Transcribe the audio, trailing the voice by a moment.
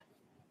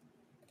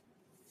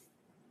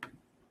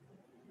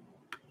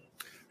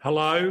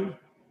Hello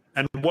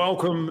and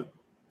welcome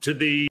to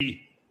the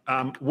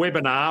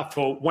webinar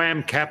for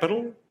WAM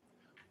Capital,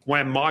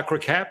 WAM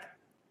Microcap,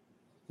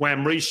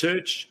 WAM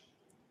Research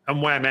and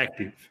WAM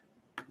Active.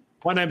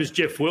 My name is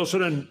Jeff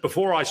Wilson, and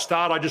before I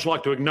start, I'd just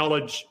like to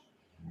acknowledge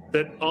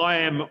that I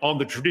am on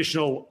the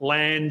traditional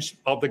lands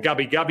of the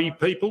Gubbi Gubbi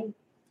people,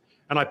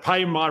 and I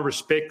pay my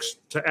respects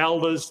to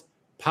elders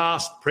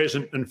past,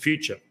 present and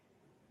future.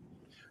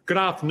 Good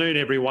afternoon,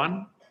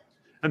 everyone,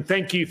 and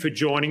thank you for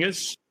joining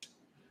us.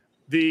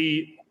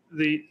 I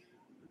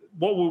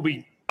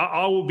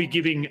will be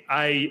giving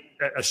a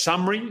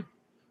summary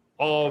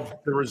of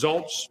the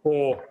results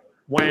for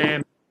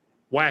WAM,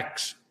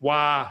 WAX,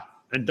 WA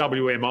and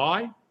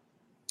WMI.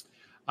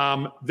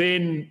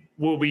 Then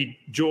we'll be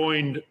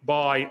joined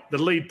by the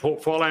lead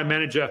portfolio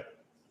manager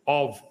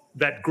of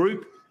that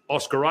group,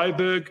 Oscar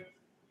Oberg,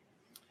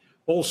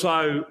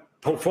 also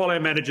portfolio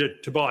manager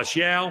Tobias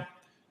Yao,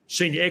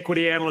 senior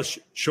equity analyst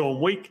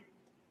Sean Week,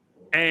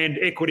 and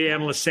equity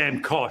analyst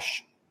Sam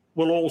Kosh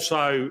will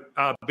also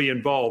be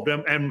involved.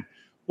 And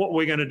what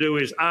we're going to do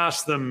is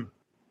ask them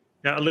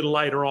a little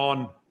later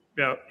on,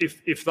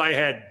 if they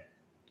had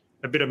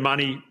a bit of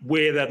money,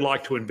 where they'd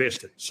like to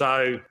invest it.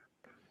 So,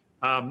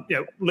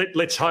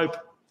 let's hope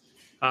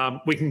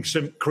we can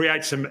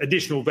create some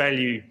additional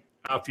value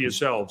for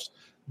yourselves.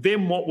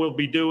 Then what we'll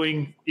be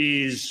doing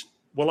is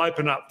we'll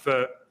open up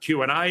for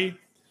Q&A.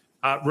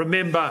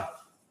 Remember,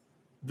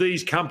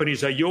 these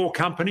companies are your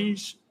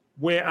companies.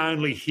 We're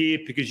only here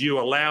because you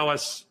allow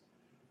us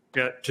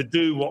to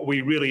do what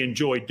we really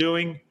enjoy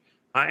doing.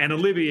 And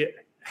Olivia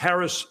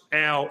Harris,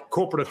 our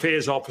Corporate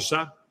Affairs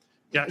Officer,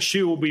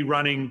 she will be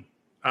running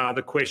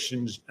the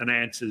questions and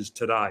answers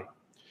today.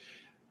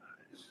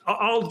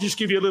 I'll just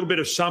give you a little bit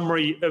of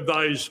summary of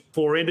those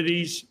four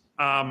entities,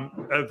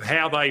 of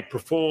how they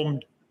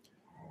performed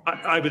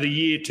over the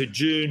year to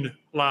June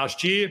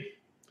last year.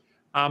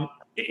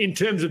 In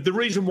terms of the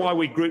reason why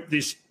we group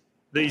these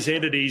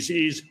entities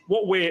is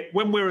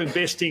when we're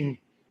investing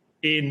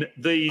in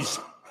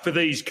for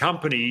these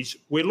companies,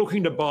 we're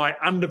looking to buy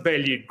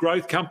undervalued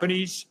growth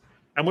companies,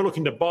 and we're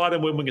looking to buy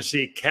them when we can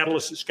see a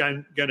catalyst that's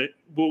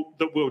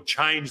that will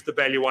change the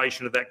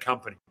valuation of that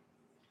company.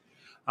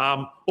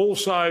 And we'll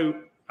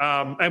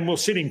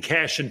sit in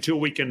cash until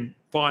we can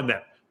find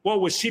that. While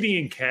we're sitting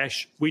in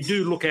cash, we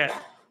do look at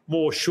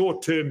more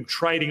short-term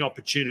trading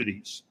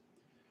opportunities.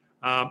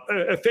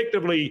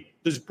 Effectively,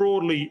 there's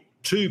broadly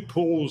two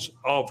pools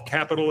of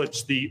capital.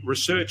 It's the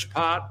research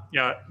part,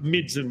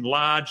 mid and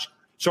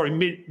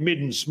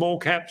small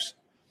caps,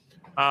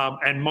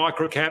 and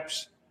micro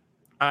caps,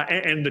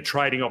 and the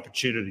trading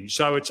opportunities.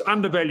 So it's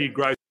undervalued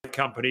growth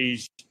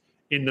companies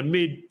in the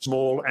mid,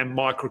 small and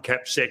micro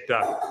cap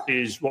sector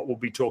is what we'll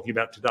be talking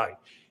about today.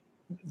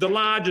 The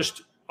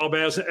largest of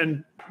ours,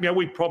 and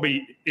we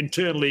probably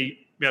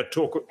internally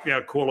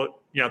call it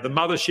the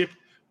mothership,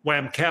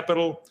 WAM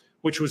Capital,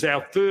 which was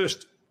our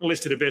first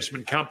listed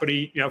investment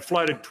company,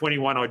 floated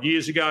 21 odd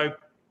years ago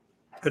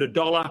at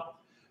 $1.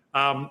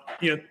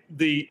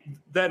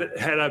 That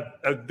had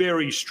a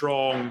very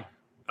strong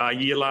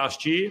year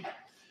last year,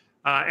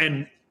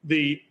 and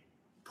the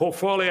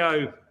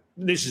portfolio.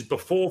 This is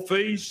before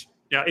fees.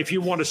 If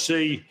you want to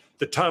see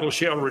the total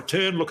shareholder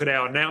return, look at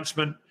our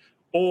announcement,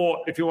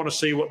 or if you want to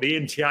see what the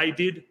NTA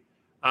did,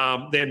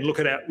 then look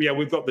at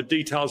we've got the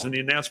details in the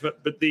announcement.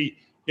 But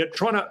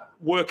trying to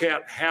work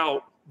out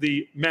how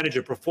the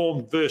manager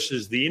performed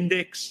versus the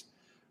index.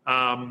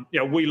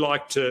 We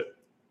like to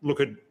look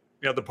at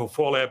the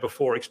portfolio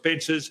before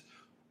expenses.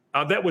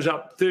 That was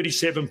up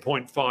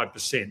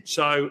 37.5%.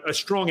 So a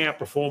strong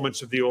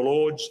outperformance of the All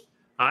Ords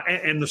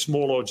and the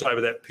Small Ords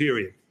over that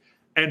period.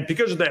 And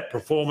because of that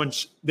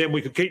performance, then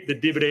we could keep the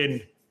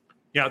dividend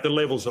at the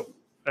levels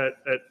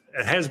it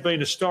has been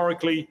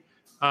historically.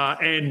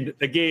 And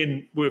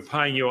again, we're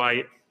paying you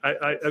a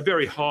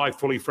very high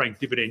fully franked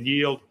dividend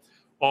yield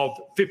of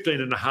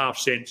 15.5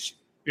 cents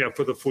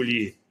for the full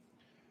year.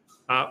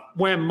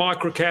 WAM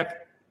Microcap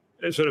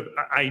is sort of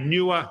a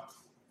newer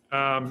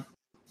one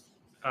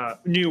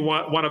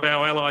of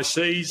our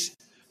LICs.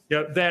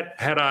 That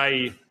had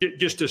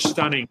just a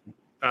stunning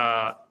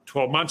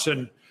 12 months.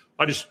 And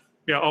I just,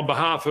 on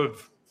behalf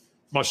of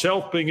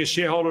myself being a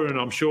shareholder, and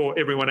I'm sure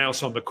everyone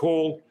else on the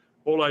call,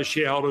 all those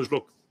shareholders,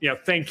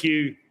 thank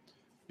you,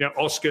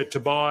 Oscar,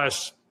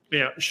 Tobias,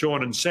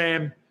 Sean and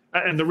Sam,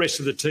 and the rest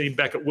of the team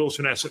back at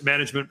Wilson Asset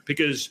Management,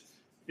 because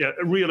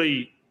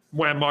really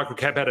WAM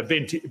Microcap had a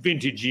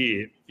vintage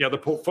year. The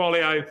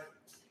portfolio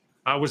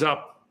was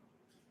up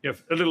a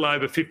little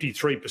over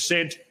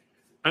 53%,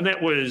 and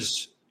that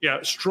was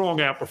strong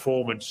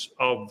outperformance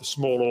of the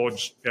Small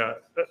Ords,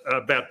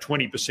 about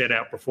 20%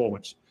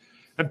 outperformance.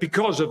 And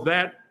because of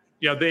that,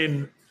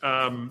 then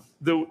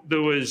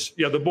there was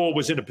the board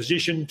was in a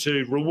position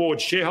to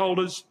reward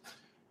shareholders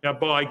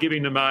by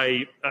giving them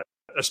a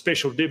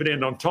special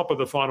dividend on top of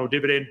the final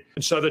dividend.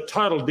 And so the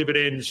total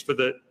dividends for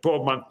the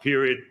 12-month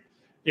period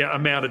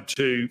amounted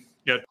to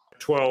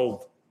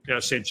 12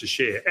 cents a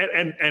share.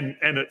 And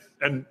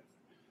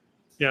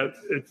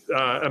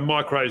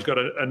Micro's got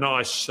a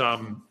nice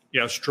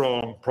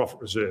strong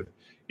profit reserve.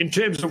 In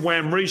terms of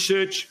WAM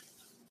Research,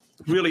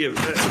 really an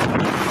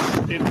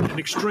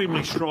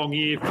extremely strong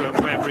year for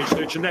WAM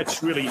Research, and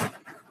that's really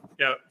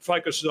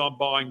focuses on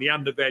buying the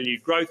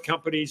undervalued growth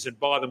companies and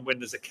buy them when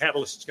there's a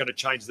catalyst that's going to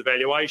change the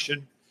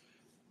valuation.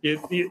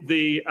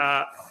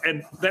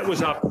 And that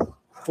was up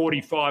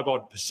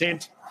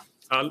 45%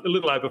 a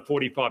little over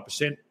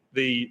 45%,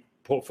 the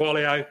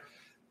portfolio,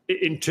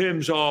 in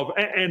terms of,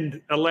 and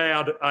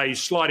allowed a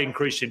slight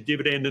increase in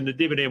dividend, and the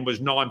dividend was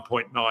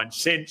 9.9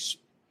 cents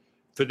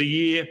for the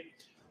year.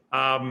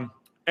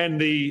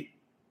 And the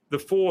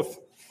fourth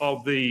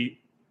of the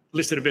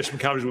listed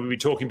investment companies we'll be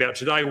talking about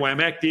today, WAM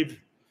Active,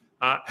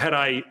 had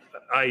a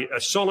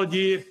solid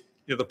year.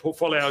 The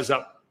portfolio is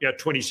up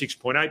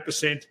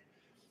 26.8%,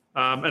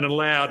 and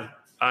allowed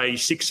a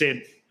 6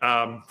 cent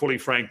fully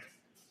franked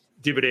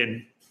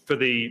dividend for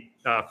the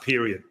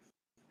period.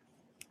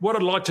 What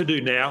I'd like to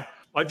do now,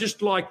 I'd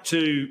just like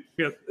to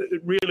it's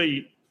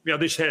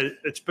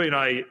been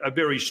a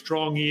very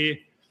strong year.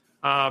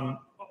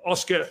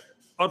 Oscar,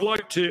 I'd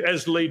like to,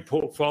 as lead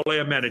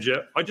portfolio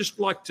manager, I'd just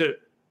like to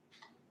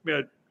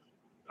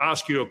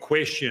ask you a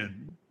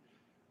question.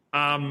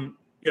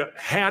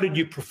 How did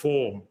you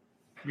perform?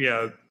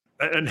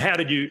 And how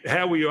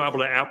were you able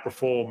to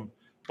outperform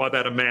by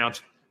that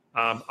amount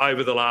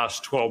over the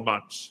last 12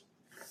 months?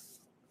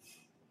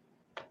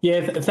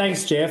 Yeah,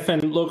 thanks, Jeff.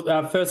 And look,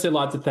 firstly, I'd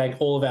like to thank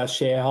all of our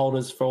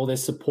shareholders for all their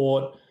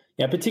support.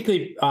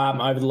 Particularly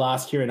over the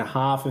last year and a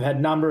half, we've had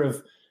a number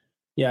of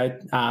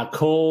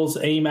calls,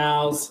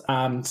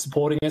 emails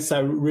supporting us.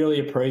 So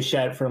really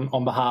appreciate it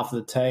on behalf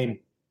of the team.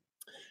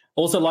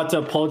 Also, like to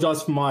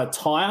apologise for my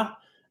attire.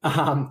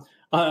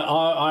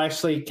 I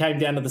actually came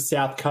down to the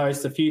South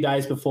Coast a few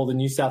days before the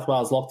New South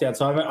Wales lockdown,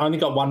 so I've only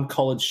got one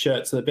collared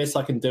shirt, so the best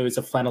I can do is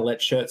a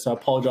flannelette shirt, so I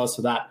apologise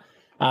for that.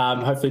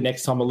 Hopefully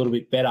next time a little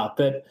bit better.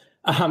 But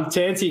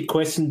to answer your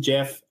question,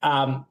 Jeff,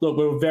 look,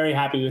 we were very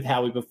happy with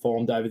how we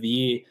performed over the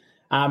year.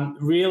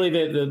 Really,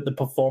 the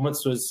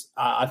performance was,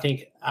 I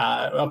think,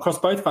 across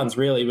both funds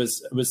really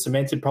was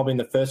cemented probably in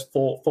the first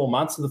four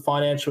months of the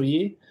financial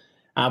year.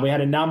 We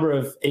had a number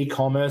of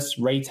e-commerce,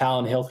 retail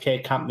and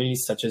healthcare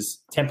companies such as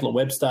Temple &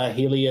 Webster,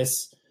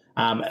 Helios,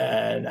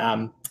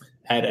 and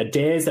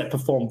Adairs that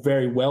performed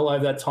very well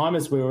over that time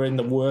as we were in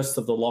the worst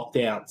of the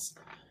lockdowns.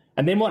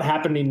 And then what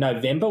happened in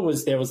November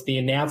was there was the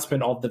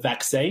announcement of the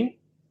vaccine.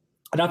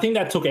 And I think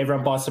that took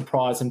everyone by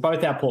surprise, and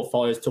both our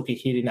portfolios took a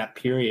hit in that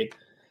period.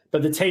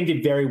 But the team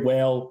did very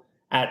well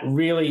at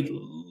really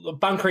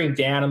bunkering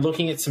down and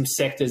looking at some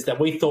sectors that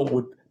we thought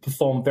would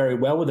perform very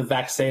well with the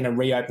vaccine and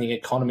reopening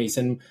economies.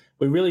 And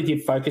we really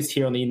did focus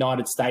here on the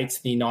United States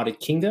and the United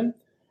Kingdom.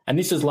 And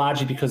this was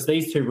largely because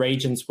these two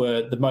regions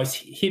were the most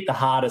hit the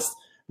hardest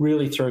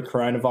really through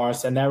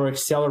coronavirus, and they were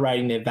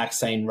accelerating their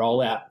vaccine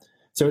rollout.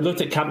 So we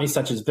looked at companies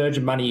such as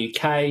Virgin Money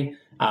UK,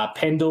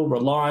 Pendal,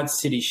 Reliance,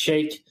 City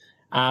Chic,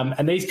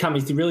 and these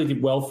companies really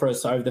did well for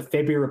us over the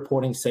February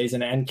reporting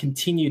season and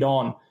continued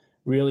on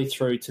really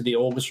through to the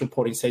August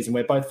reporting season,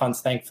 where both funds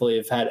thankfully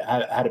have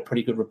had a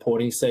pretty good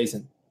reporting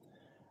season.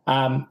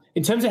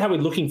 In terms of how we're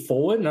looking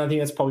forward, and I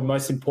think that's probably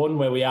most important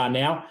where we are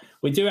now,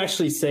 we do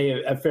actually see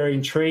a very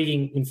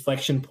intriguing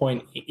inflection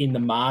point in the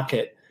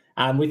market.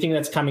 We think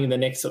that's coming in the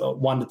next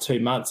 1 to 2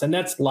 months, and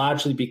that's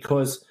largely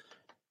because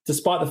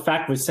despite the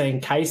fact we're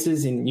seeing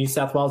cases in New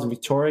South Wales and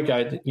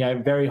Victoria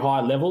go very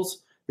high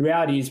levels, the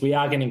reality is we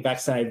are getting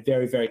vaccinated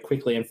very, very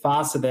quickly and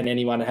faster than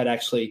anyone had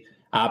actually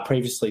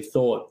previously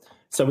thought.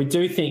 So we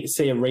do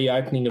see a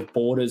reopening of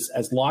borders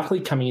as likely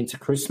coming into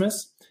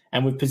Christmas,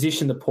 and we've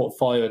positioned the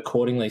portfolio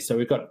accordingly. So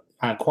we've got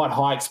quite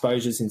high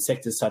exposures in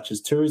sectors such as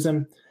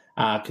tourism,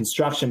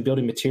 construction,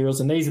 building materials,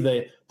 and these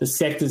are the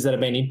sectors that have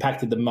been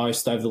impacted the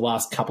most over the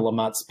last couple of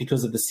months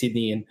because of the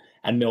Sydney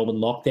and Melbourne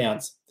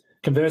lockdowns.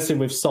 Conversely,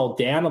 we've sold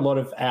down a lot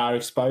of our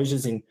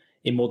exposures in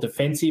more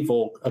defensive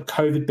or a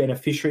COVID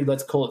beneficiary,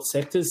 let's call it,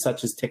 sectors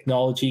such as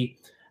technology,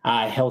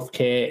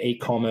 healthcare,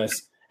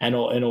 e-commerce, and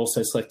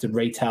also selected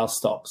retail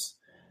stocks.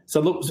 So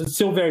look, it's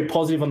still very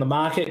positive on the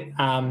market.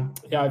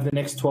 Over the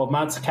next 12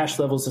 months, cash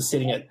levels are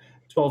sitting at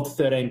 12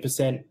 to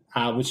 13%,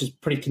 which is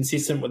pretty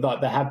consistent with like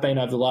they have been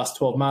over the last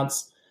 12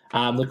 months.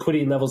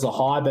 Liquidity levels are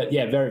high, but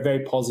yeah, very,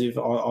 very positive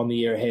on the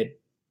year ahead.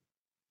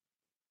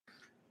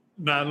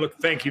 No, look,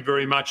 thank you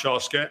very much,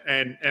 Oscar.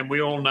 And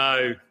we all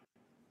know,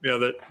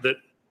 that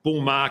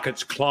bull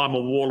markets climb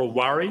a wall of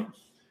worry,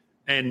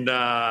 and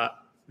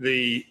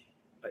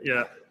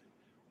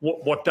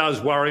what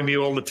does worry me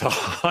all the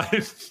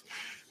time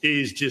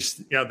is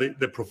just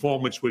the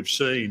performance we've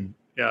seen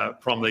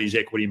from these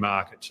equity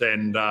markets.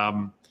 And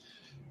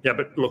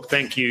but look,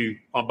 thank you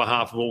on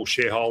behalf of all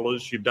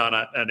shareholders. You've done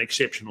an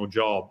exceptional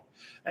job.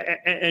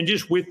 And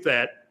just with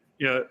that,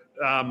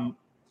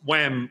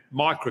 WAM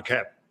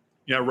Microcap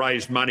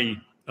raised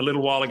money a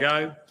little while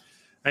ago,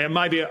 and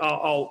maybe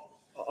I'll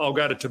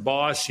go to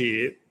Tobias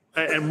here.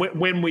 And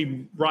when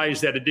we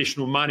raised that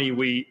additional money,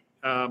 we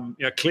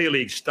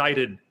clearly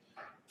stated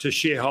to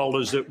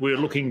shareholders that we're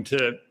looking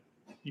to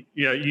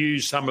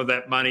use some of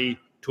that money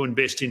to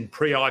invest in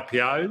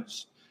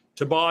pre-IPOs.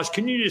 Tobias,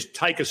 can you just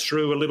take us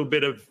through a little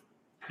bit of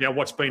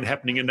what's been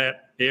happening in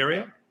that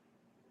area?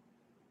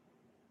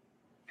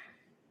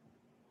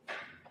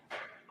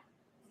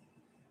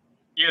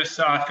 Yes,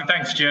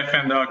 thanks, Jeff,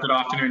 and good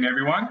afternoon,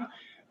 everyone.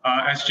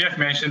 As Jeff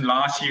mentioned,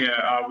 last year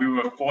we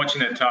were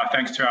fortunate,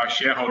 thanks to our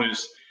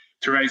shareholders,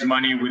 to raise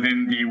money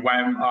within the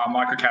WAM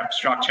microcap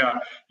structure,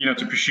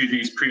 to pursue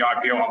these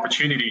pre-IPO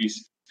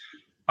opportunities.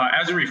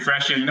 As a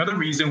refresher, the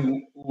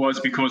reason was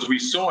because we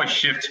saw a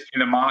shift in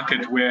the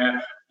market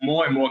where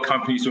more and more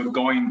companies were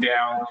going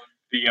down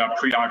the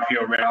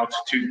pre-IPO route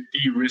to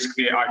de-risk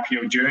their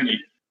IPO journey.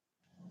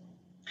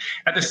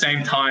 At the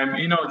same time,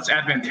 it's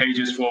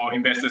advantageous for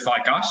investors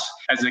like us,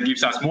 as it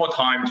gives us more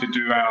time to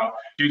do our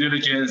due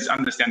diligence,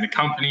 understand the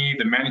company,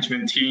 the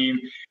management team,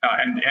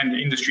 and the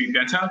industry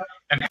better,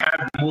 and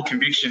have more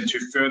conviction to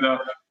further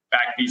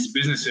back these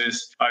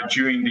businesses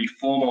during the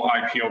formal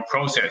IPO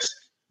process.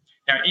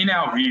 Now, in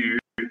our view,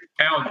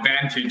 our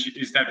advantage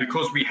is that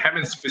because we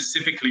haven't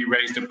specifically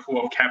raised a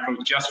pool of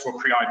capital just for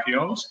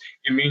pre-IPOs,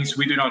 it means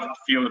we do not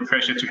feel the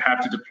pressure to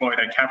have to deploy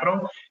that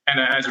capital. And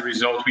as a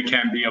result, we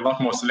can be a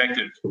lot more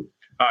selective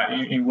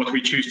in what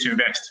we choose to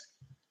invest.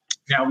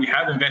 Now, we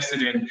have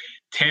invested in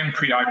 10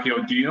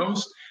 pre-IPO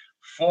deals,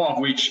 4 of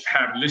which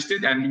have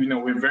listed, and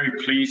we're very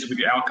pleased with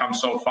the outcome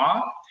so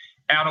far.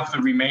 Out of the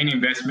remaining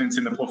investments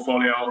in the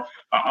portfolio,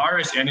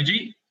 Iris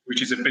Energy,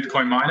 which is a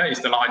Bitcoin miner,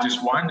 is the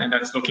largest one, and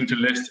that's looking to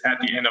list at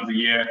the end of the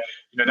year.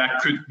 That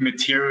could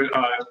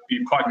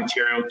be quite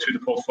material to the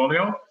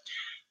portfolio.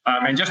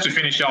 And just to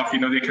finish off,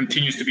 there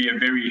continues to be a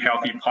very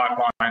healthy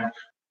pipeline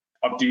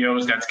of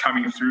deals that's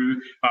coming through,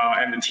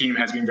 and the team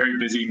has been very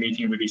busy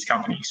meeting with these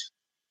companies.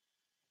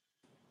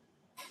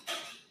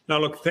 No,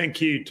 look, thank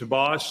you,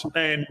 Tobias.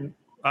 And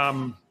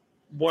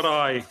what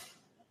I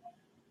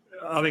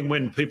think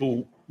when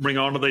people ring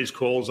onto these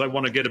calls, they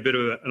want to get a bit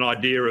of an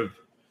idea of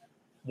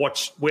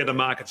where the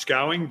market's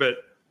going, but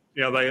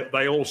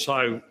they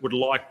also would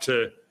like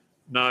to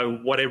know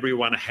what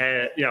everyone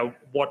has,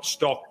 what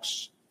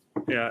stocks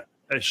are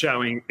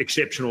showing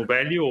exceptional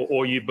value,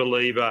 or you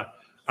believe are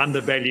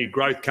undervalued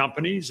growth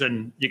companies,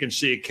 and you can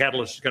see a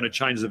catalyst is going to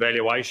change the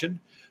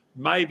valuation.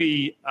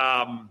 Maybe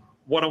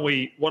why don't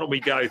we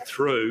go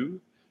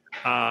through?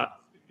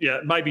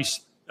 Maybe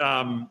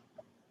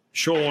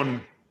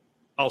Sean,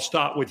 I'll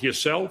start with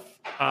yourself,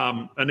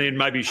 and then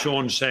maybe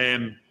Sean,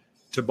 Sam,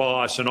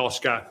 Tobias, and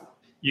Oscar,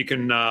 you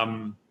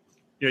can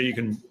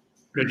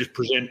just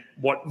present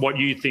what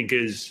you think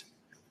is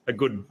a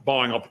good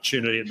buying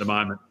opportunity at the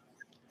moment.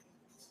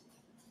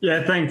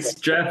 Yeah, thanks,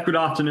 Jeff. Good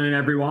afternoon,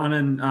 everyone.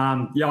 And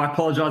I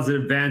apologise in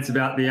advance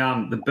about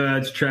the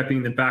birds chirping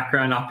in the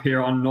background up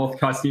here on North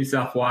Coast, New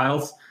South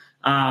Wales.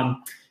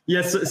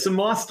 So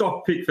my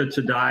stock pick for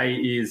today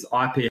is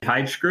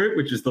IPH Group,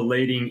 which is the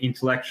leading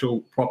intellectual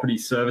property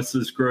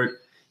services group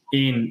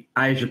in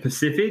Asia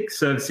Pacific,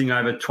 servicing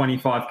over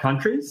 25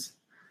 countries.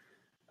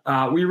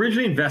 We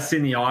originally invested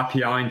in the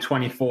IPO in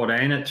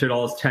 2014 at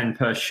 $2.10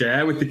 per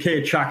share, with the key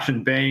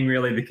attraction being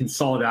really the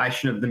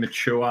consolidation of the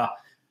mature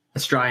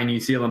Australian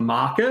New Zealand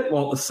market,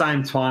 while at the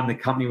same time the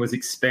company was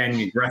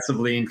expanding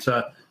aggressively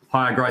into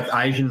higher growth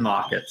Asian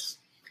markets.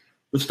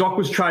 The stock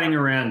was trading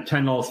around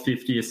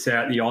 $10.50 a share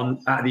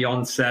at the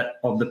onset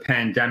of the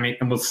pandemic,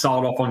 and was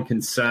sold off on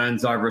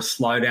concerns over a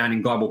slowdown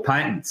in global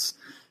patents.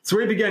 So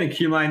we began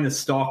accumulating the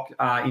stock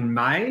in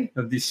May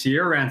of this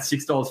year, around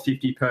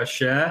 $6.50 per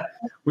share,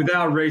 with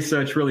our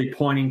research really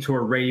pointing to a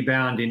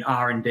rebound in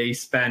R&D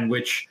spend,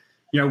 which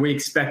we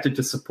expected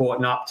to support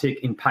an uptick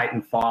in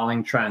patent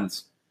filing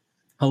trends,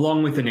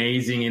 along with an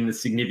easing in the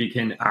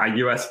significant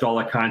US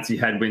dollar currency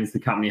headwinds the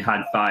company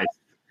had faced.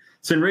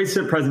 So in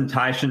recent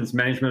presentations,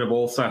 management have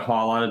also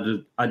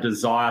highlighted a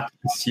desire to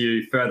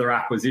pursue further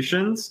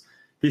acquisitions,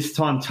 this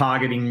time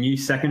targeting new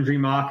secondary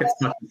markets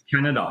such as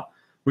Canada,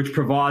 which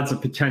provides a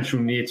potential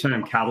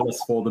near-term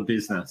catalyst for the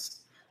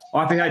business.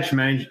 IPH's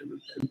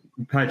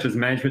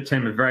management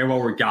team are very well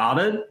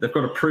regarded. They've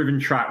got a proven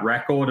track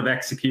record of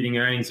executing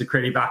earnings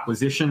accretive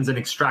acquisitions and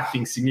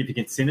extracting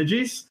significant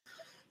synergies.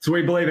 So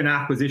we believe an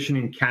acquisition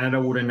in Canada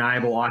would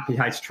enable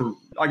IPH to,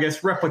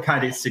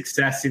 replicate its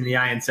success in the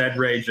ANZ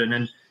region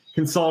and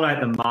consolidate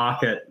the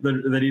market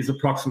that is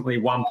approximately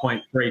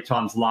 1.3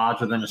 times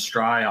larger than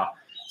Australia.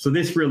 So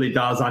this really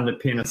does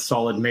underpin a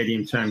solid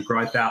medium-term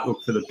growth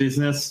outlook for the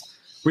business.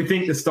 We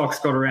think the stock's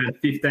got around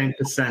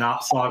 15%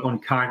 upside on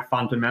current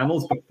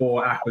fundamentals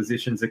before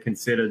acquisitions are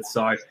considered.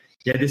 So,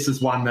 this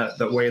is one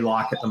that we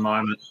like at the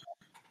moment.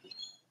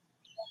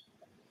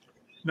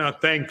 No,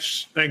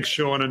 thanks,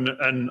 Sean,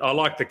 and I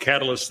like the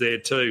catalyst there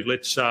too.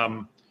 Let's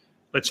hope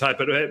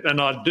it.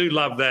 And I do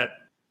love that.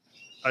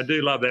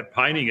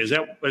 Painting. Is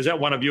that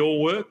one of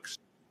your works?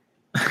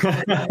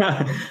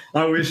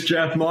 I wish,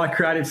 Jeff. My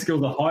creative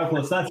skills are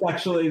hopeless. That's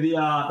actually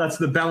that's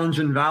the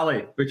Bellingen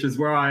Valley, which is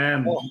where I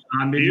am.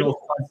 I'm in North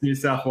Coast, New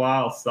South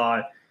Wales.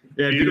 So,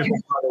 beautiful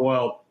part of the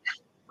world.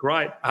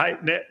 Great. Hey,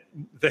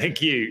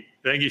 thank you,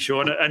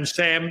 Sean. And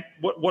Sam,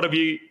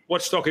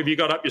 what stock have you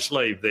got up your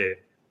sleeve there?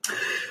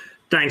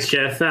 Thanks,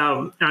 Jeff.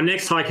 Our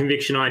next high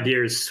conviction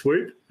idea is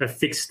Swoop, a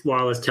fixed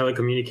wireless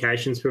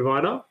telecommunications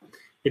provider.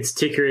 Its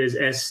ticker is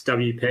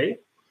SWP.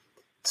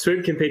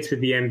 Swoop competes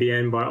with the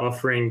NBN by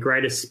offering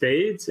greater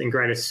speeds and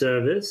greater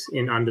service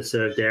in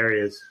underserved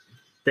areas.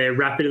 They're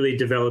rapidly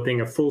developing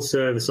a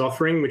full-service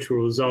offering, which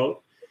will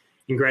result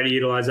in greater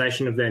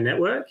utilisation of their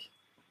network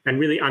and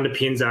really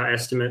underpins our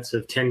estimates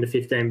of 10 to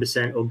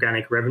 15%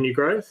 organic revenue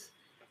growth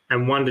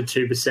and 1 to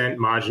 2%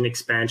 margin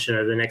expansion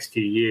over the next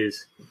few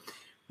years.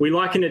 We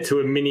liken it to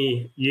a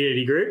mini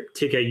Unity Group,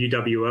 ticker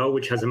UWL,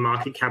 which has a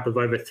market cap of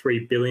over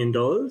 $3 billion,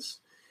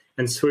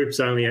 and Swoop's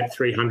only at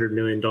 $300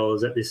 million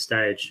at this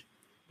stage.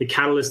 The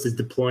catalyst is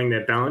deploying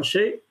their balance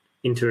sheet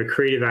into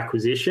accretive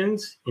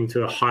acquisitions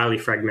into a highly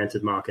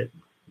fragmented market.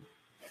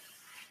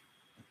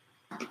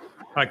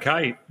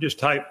 Okay,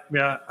 just hope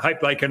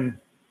they can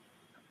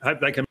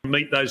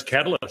meet those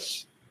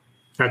catalysts.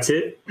 That's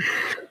it.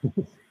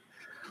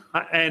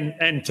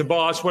 And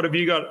Tobias, what have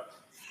you got?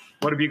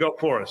 What have you got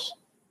for us?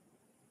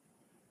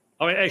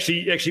 I mean,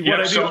 actually, what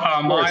have you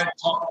got for us?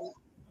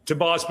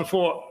 Tobias,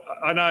 before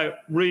I know,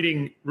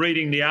 reading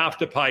the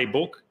Afterpay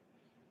book.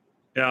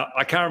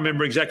 I can't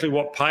remember exactly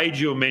what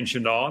page you were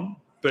mentioned on,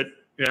 but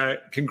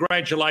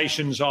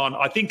congratulations on.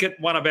 I think at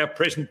one of our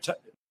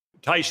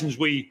presentations,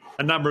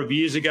 a number of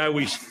years ago,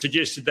 we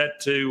suggested that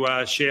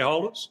to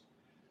shareholders.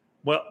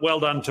 Well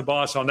done,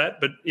 Tobias, on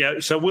that. But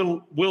so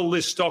will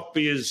this stock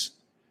be as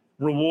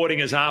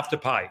rewarding as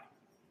Afterpay?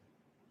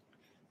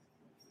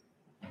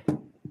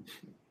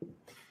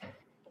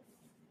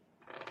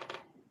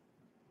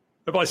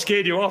 Have I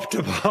scared you off,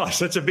 Tobias?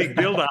 That's a big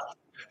build-up.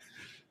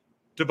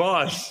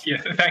 Tobias.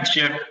 Yeah, thanks,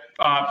 Jeff.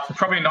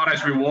 Probably not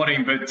as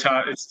rewarding, but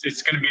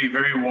it's going to be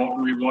very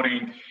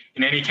rewarding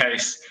in any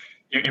case,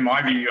 in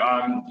my view.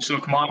 So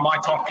look, my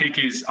top pick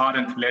is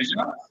Ardent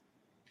Leisure.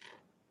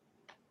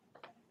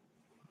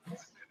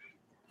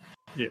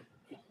 Yeah.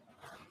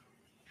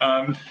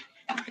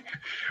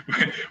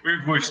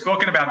 We've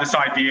spoken about this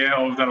idea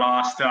over the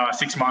last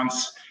 6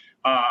 months,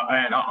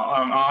 and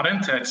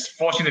Ardent.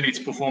 Fortunately, it's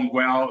performed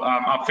well,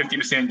 up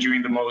 50%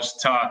 during the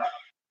most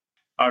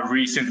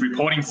recent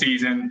reporting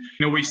season.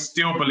 We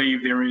still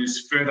believe there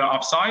is further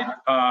upside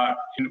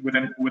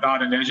with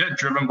Ardent Leisure,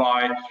 driven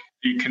by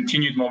the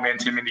continued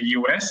momentum in the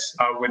US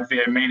with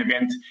their main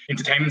event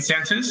entertainment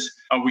centers,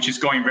 which is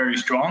going very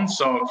strong.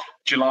 So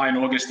July and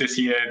August this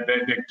year,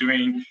 they're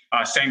doing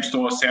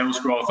same-store sales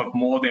growth of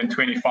more than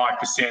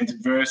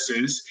 25%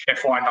 versus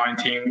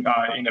FY19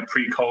 in a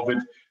pre-COVID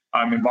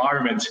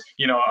environment.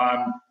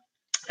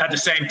 At the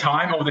same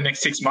time, over the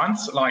next 6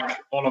 months, like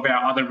all of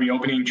our other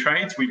reopening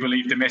trades, we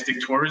believe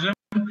domestic tourism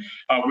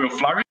will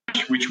flourish,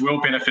 which will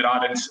benefit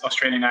Ardent's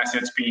Australian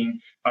assets being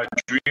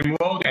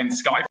Dreamworld and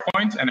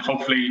SkyPoint, and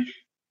hopefully,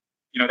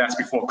 that's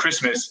before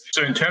Christmas.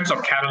 So in terms of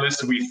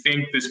catalysts, we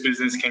think this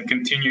business can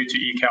continue to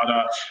eke out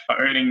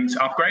earnings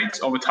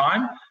upgrades over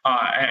time,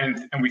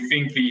 and we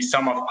think the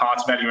sum of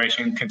parts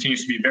valuation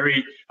continues to be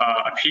very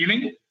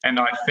appealing, and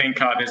I think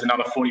there's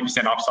another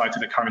 40% upside to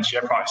the current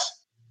share price.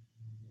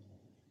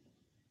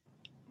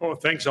 Well,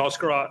 thanks,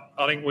 Oscar.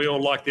 I think we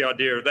all like the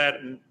idea of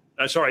that. And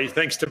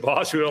thanks,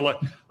 Tobias.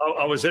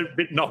 I was a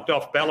bit knocked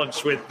off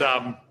balance with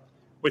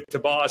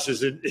Tobias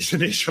as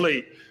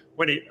initially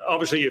when he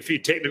obviously a few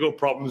technical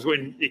problems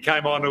when he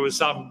came on. There was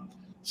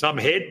some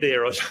head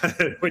there, or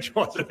which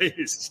wasn't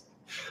his.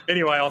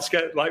 Anyway,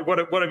 Oscar,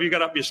 what have you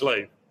got up your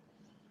sleeve?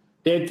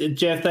 Yeah,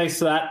 Jeff, thanks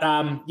for that.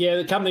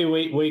 The company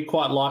we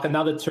quite like,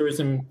 another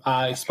tourism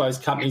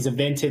exposed company, is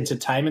Event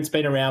Entertainment. It's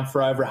been around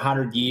for over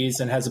 100 years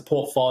and has a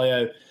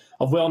portfolio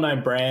of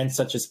well-known brands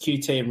such as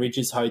QT and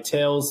Ridges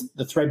Hotels,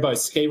 the Thredbo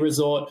Ski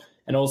Resort,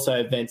 and also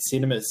Event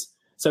Cinemas.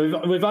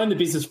 So we've owned the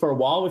business for a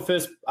while. We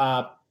first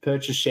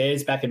purchased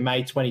shares back in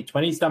May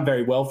 2020. It's done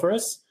very well for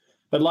us.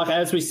 But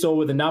as we saw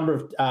with a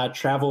number of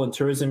travel and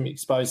tourism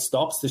exposed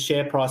stocks, the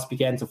share price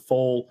began to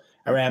fall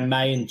around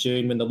May and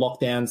June when the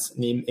lockdowns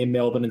in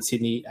Melbourne and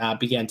Sydney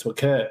began to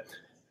occur.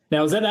 Now,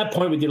 it was at that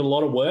point we did a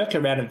lot of work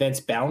around Event's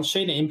balance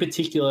sheet, and in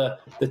particular,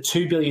 the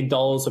 $2 billion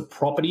of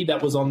property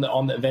that was on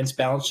the Event's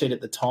balance sheet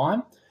at the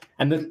time.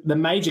 And the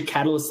major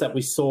catalyst that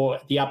we saw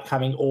at the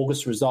upcoming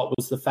August result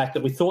was the fact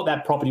that we thought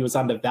that property was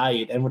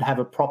undervalued and would have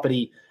a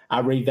property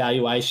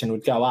revaluation,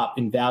 would go up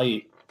in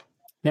value.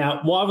 Now,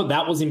 why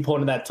that was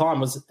important at that time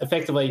was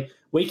effectively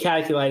we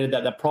calculated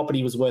that the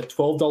property was worth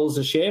 $12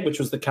 a share, which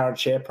was the current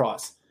share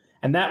price.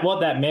 And what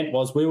that meant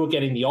was we were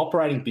getting the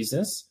operating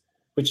business,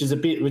 which is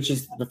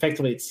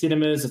effectively it's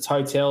cinemas, it's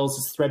hotels,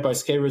 it's Thredbo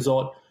Ski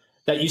Resort,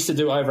 that used to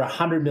do over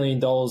 $100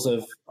 million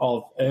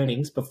of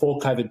earnings before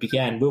COVID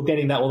began. We were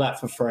getting all that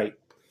for free.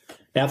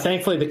 Now,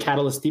 thankfully, the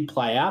catalyst did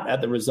play out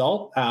at the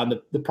result.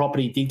 The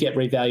property did get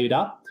revalued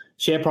up.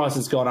 Share price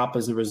has gone up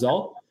as a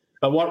result.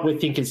 But what we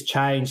think has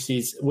changed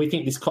is we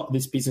think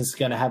this business is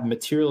going to have a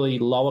materially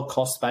lower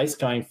cost base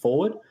going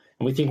forward,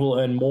 and we think we'll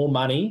earn more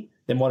money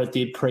than what it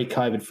did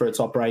pre-COVID for its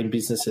operating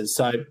businesses.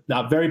 So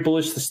very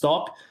bullish the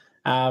stock.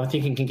 I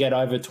think it can get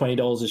over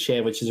 $20 a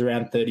share, which is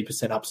around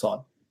 30% upside.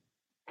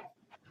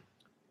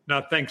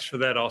 No, thanks for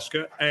that,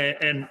 Oscar.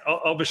 And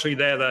obviously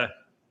they're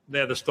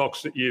the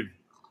stocks that you've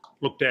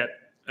looked at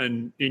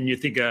and you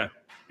think they're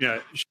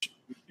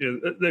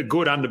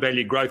good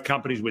undervalued growth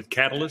companies with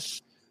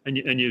catalysts, and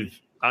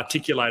you've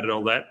articulated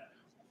all that.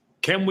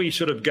 Can we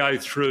sort of go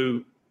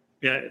through,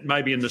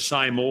 maybe in the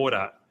same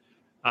order,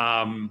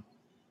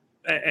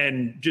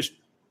 and just,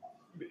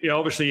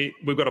 obviously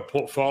we've got a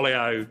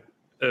portfolio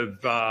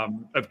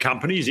of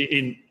companies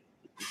in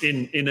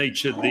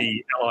each of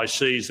the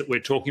LICs that we're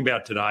talking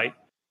about today.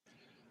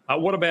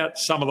 What about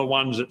some of the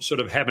ones that sort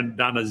of haven't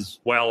done as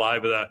well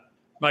over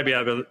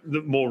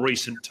the more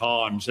recent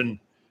times? And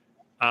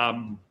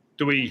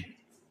do we?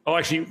 Oh,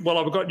 actually, well,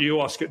 I've got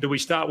you, Oscar. Do we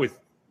start with?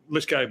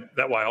 Let's go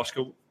that way,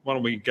 Oscar. Why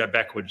don't we go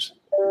backwards?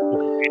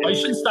 Oh, you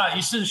shouldn't start.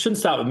 You shouldn't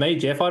start with me,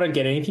 Jeff. I don't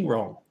get anything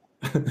wrong.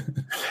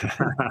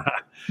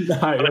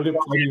 No,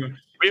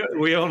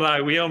 we all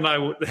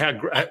know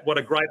what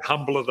a great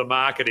humbler the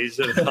market is.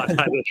 And I know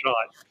that's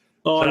right.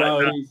 Oh, so, no,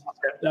 it is.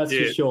 That's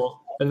for sure.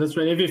 And that's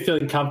when, if you're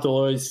feeling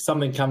comfortable or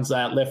something comes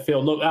out left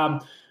field.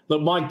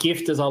 Look, my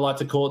gift, as I like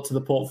to call it, to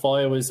the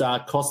portfolio is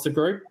Costa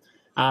Group.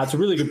 It's a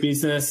really good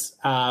business.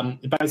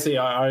 It basically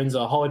owns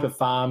a whole heap of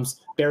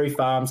farms, berry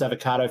farms,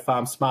 avocado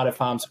farms, tomato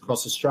farms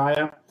across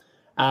Australia.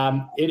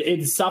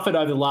 It suffered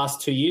over the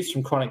last 2 years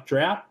from chronic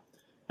drought.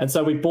 And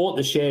so we bought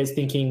the shares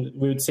thinking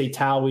we would see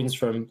tailwinds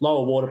from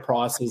lower water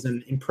prices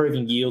and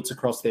improving yields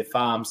across their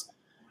farms.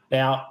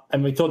 Now,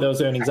 and we thought there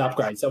was earnings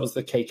upgrades. That was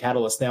the key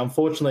catalyst. Now,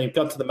 unfortunately, it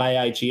got to the May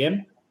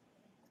AGM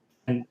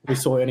and we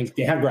saw earnings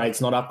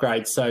downgrades, not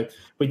upgrades. So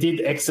we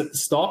did exit the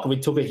stock. We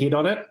took a hit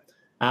on it.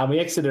 We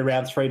exited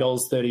around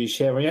 $3.30 a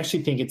share. We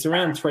actually think it's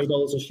around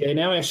 $3 a share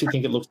now. We actually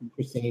think it looks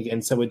interesting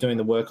again, so we're doing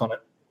the work on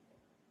it.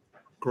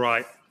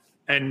 Great.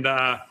 And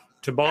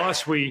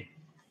Tobias,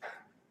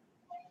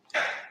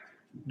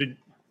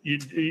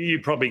 you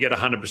probably get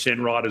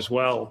 100% right as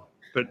well,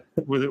 but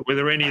were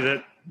there any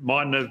that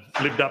mightn't have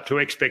lived up to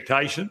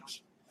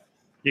expectations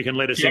you can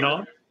let us in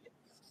on?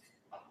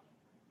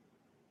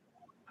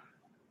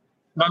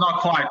 No, not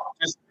quite.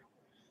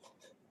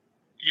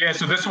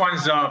 So this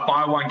one's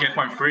buy one, get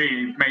one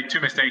free. Made two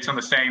mistakes on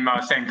the same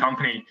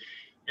company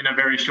in a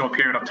very short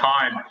period of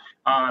time.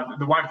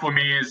 The one for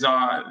me is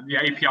the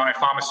API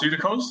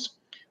Pharmaceuticals,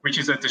 which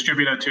is a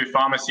distributor to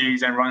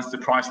pharmacies and runs the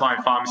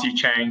Priceline pharmacy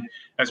chain,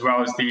 as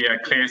well as the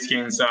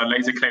Clearskins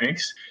laser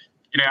clinics.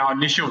 Our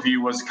initial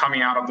view was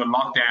coming out of the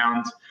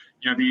lockdowns,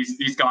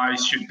 these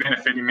guys should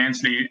benefit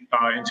immensely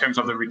in terms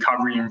of the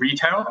recovery in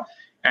retail,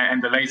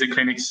 and the laser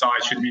clinic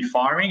side should be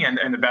firing,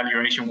 and the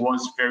valuation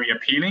was very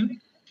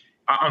appealing.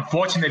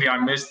 Unfortunately, I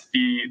missed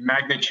the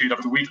magnitude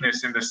of the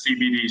weakness in the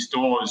CBD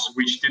stores,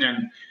 which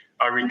didn't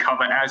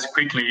recover as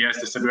quickly as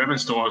the suburban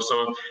stores,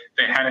 so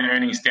they had an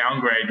earnings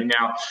downgrade. And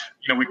now,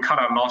 we cut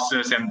our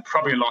losses and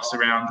probably lost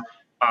around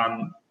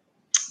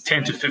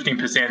 10 to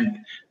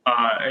 15%,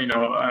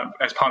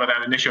 as part of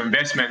that initial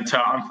investment.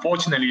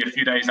 Unfortunately, a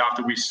few days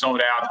after we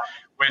sold out,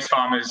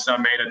 Wesfarmers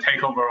made a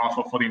takeover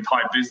offer for the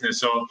entire business,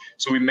 so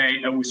we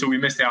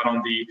missed out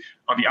on the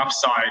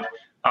upside.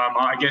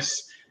 I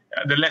guess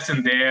the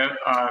lesson there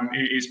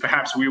is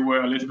perhaps we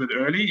were a little bit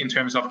early in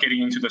terms of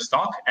getting into the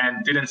stock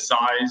and didn't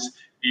size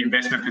the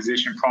investment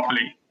position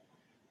properly.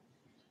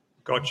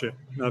 Gotcha.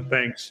 No,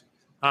 thanks.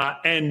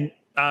 And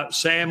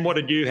Sam, what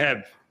did you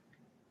have?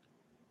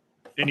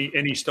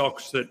 Any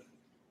stocks that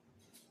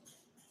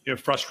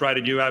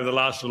frustrated you over the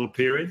last little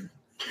period?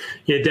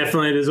 Yeah,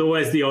 definitely. There's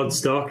always the odd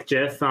stock,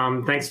 Jeff.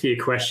 Thanks for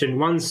your question.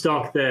 One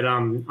stock that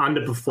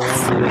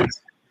underperformed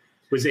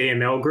was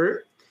EML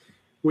Group.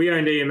 We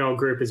owned EML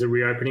Group as a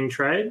reopening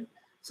trade.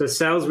 So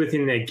sales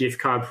within their gift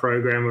card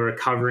program were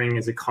recovering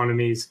as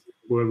economies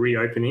were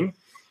reopening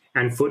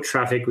and foot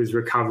traffic was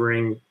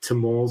recovering to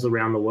malls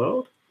around the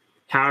world.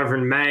 However,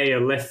 in May, a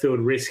left field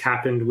risk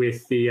happened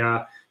with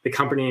the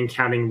company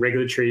encountering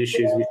regulatory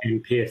issues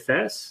within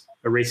PFS,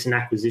 a recent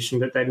acquisition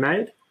that they'd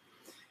made.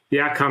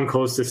 The outcome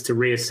caused us to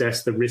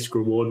reassess the risk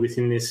reward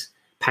within this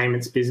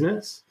payments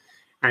business,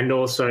 and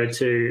also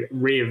to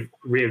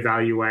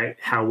reevaluate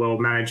how well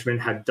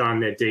management had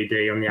done their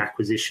DD on the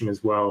acquisition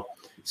as well.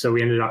 So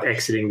we ended up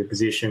exiting the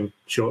position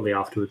shortly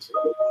afterwards.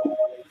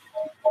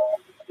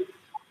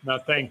 No,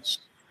 thanks.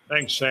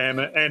 Thanks, Sam.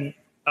 And,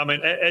 I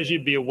mean, as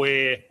you'd be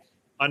aware,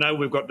 I know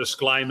we've got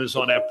disclaimers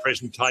on our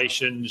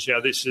presentations.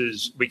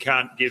 We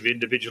can't give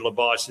individual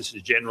advice. This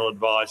is general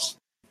advice.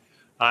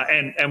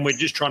 And we're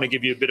just trying to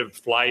give you a bit of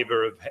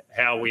flavour of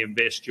how we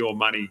invest your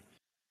money.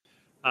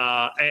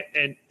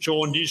 And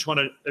Sean,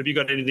 have you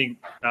got anything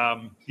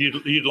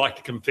you'd like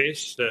to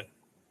confess?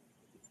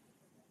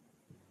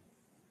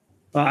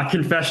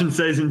 Confession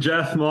season,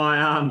 Jeff,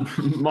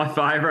 my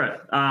favourite.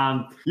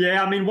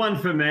 One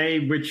for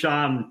me, which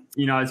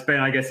it's been,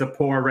 I guess, a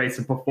poor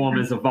recent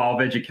performance,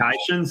 Evolve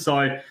Education.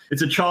 So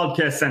it's a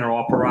childcare centre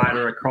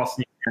operator across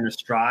New Zealand,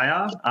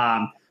 Australia.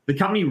 The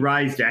company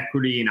raised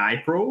equity in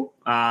April,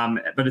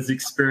 but has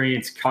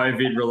experienced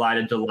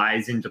COVID-related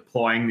delays in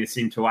deploying this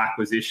into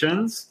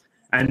acquisitions.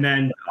 And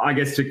then, I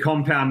guess, to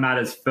compound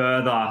matters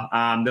further,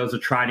 there was a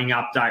trading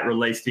update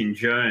released in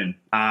June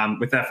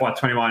with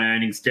FY21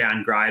 earnings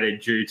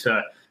downgraded due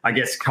to, I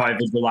guess,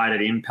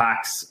 COVID-related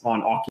impacts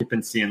on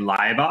occupancy and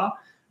labour.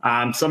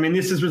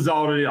 This has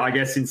resulted, I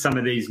guess, in some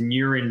of these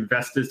newer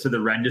investors to the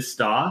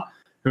register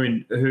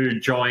who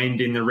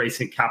joined in the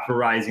recent capital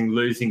raising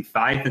losing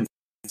faith and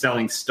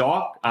selling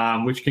stock,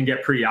 which can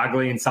get pretty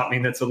ugly in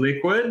something that's a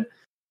liquid.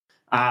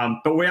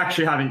 But we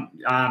actually haven't,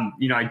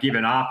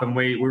 given up, and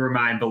we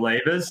remain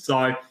believers.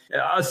 So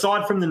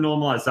aside from the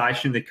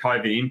normalisation of the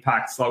COVID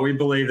impacts, we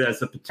believe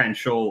there's a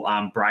potential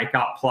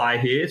breakup play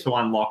here to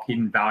unlock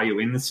hidden value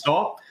in the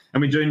stock. And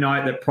we do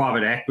note that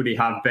private equity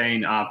have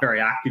been very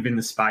active in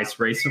the space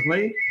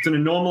recently. So in a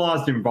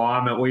normalised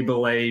environment, we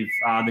believe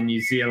the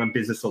New Zealand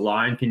business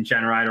alone can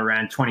generate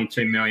around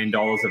 $22 million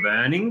of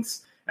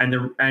earnings.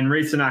 And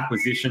recent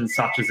acquisitions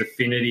such as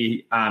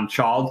Affinity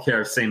Childcare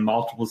have seen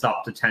multiples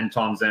up to 10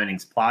 times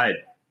earnings paid.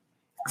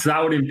 So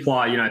that would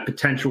imply,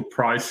 potential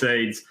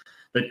proceeds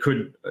that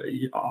could,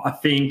 I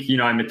think,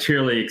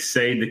 materially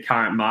exceed the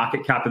current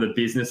market cap of the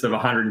business of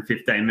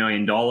 $115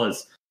 million.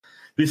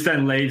 This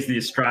then leaves the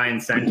Australian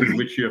centres,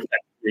 which you're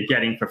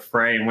getting for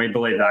free, and we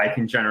believe they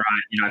can generate,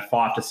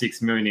 $5 to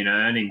 $6 million in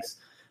earnings.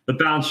 The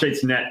balance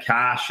sheet's net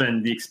cash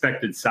and the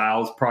expected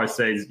sales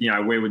proceeds,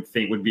 we would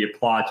think would be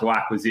applied to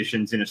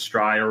acquisitions in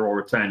Australia or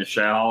return to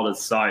shareholders.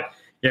 So,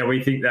 yeah,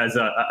 we think there's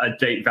a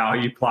deep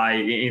value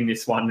play in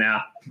this one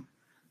now.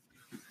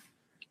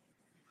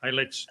 Hey,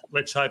 let's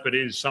hope it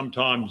is.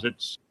 Sometimes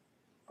it's.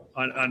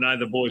 I know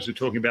the boys were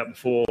talking about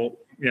before.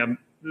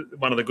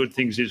 One of the good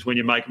things is when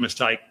you make a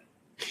mistake,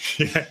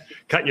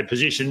 cut your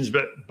positions,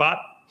 but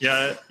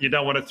you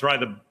don't want to throw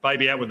the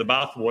baby out with the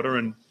bathwater.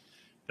 And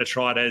that's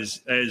right,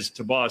 as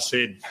Tobias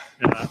said,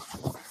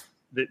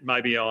 that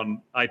maybe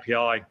on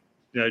API,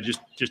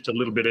 just a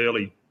little bit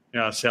early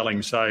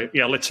selling. So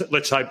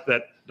let's hope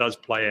that does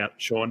play out,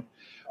 Sean.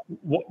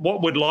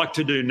 What we'd like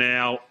to do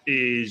now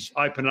is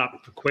open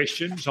up for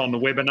questions on the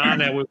webinar.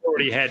 Now, we've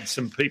already had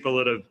some people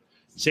that have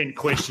sent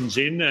questions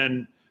in,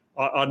 and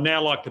I'd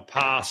now like to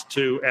pass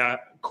to our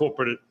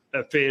corporate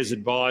affairs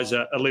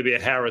advisor, Olivia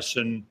Harris,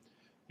 and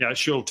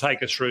she'll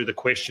take us through the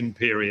question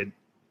period.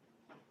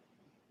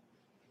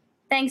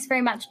 Thanks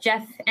very much,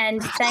 Jeff,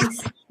 and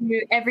thanks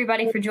to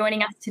everybody for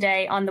joining us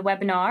today on the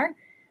webinar.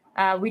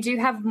 We do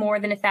have more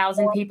than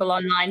 1,000 people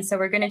online, so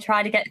we're going to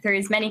try to get through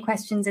as many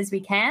questions as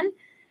we can.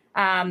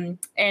 And,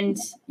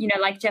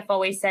 like Jeff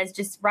always says,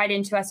 just write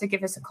into us or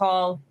give us a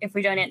call if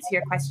we don't answer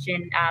your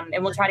question,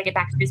 and we'll try to get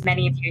back to as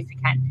many of you as we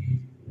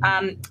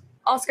can.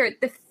 Oscar,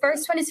 the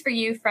first one is for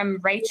you from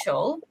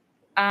Rachel.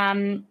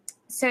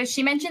 So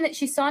she mentioned that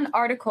she saw an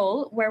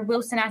article where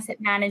Wilson Asset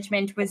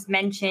Management was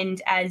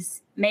mentioned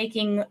as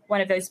making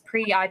one of those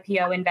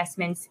pre-IPO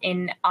investments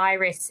in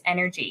Iris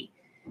Energy.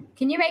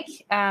 Can you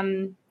make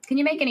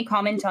any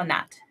comment on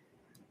that?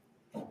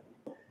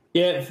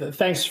 Yeah,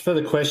 thanks for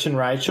the question,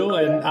 Rachel.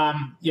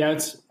 And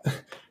it's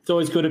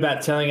always good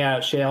about telling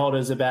our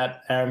shareholders about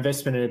our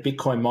investment in a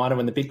Bitcoin miner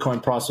when the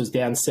Bitcoin price was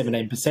down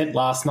 17%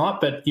 last night.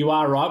 But you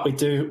are right,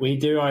 we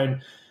do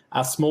own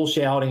a small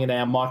shareholding in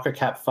our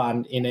microcap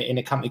fund in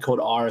a company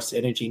called Iris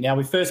Energy. Now,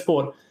 we first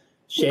bought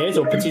shares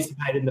or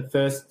participated in the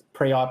first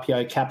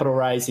pre-IPO capital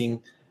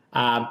raising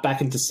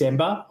back in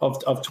December of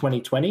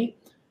 2020.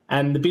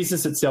 And the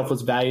business itself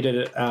was valued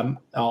at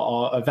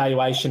a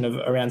valuation of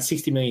around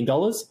 $60 million.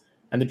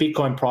 And the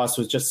Bitcoin price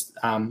was just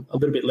a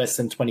little bit less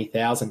than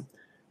 20,000.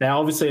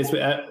 Now, obviously,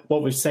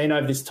 what we've seen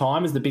over this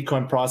time is the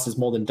Bitcoin price has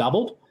more than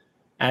doubled.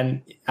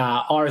 And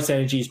Iris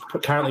Energy is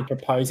currently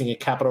proposing a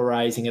capital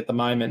raising at the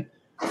moment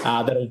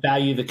that will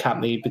value the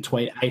company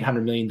between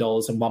 $800 million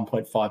and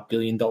 $1.5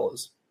 billion.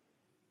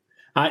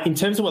 In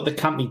terms of what the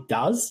company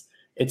does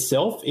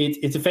itself,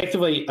 it's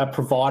effectively a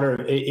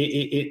provider.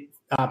 It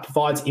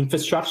provides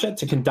infrastructure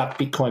to conduct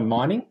Bitcoin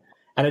mining,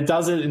 and it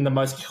does it in the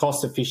most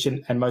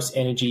cost-efficient and most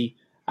energy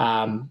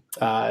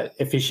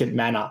efficient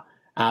manner,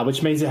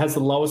 which means it has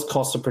the lowest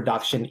cost of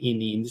production in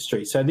the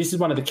industry. So this is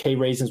one of the key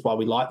reasons why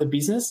we like the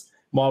business,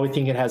 why we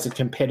think it has a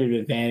competitive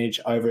advantage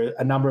over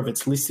a number of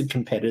its listed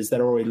competitors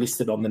that are already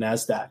listed on the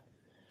NASDAQ.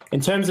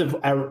 In terms of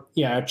a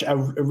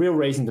real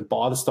reason to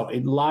buy the stock,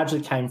 it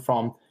largely came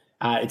from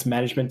its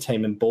management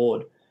team and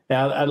board.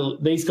 Now,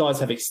 these guys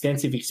have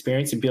extensive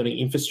experience in building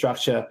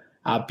infrastructure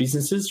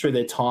businesses through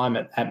their time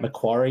at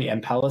Macquarie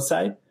and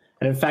Palisade.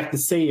 And in fact, the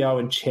CEO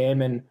and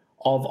chairman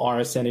of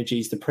Iris Energy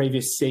is the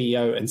previous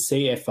CEO and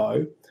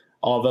CFO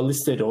of a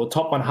listed or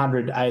top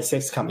 100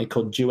 ASX company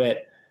called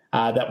Duet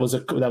that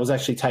was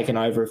actually taken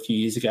over a few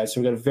years ago.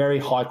 So we've got a very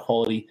high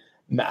quality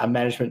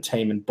management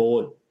team and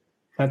board.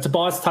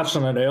 Tobias touched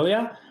on it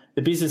earlier.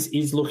 The business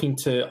is looking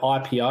to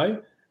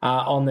IPO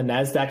on the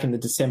NASDAQ in the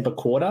December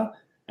quarter.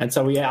 And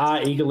so we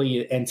are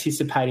eagerly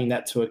anticipating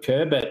that to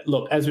occur. But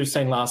look, as we've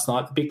seen last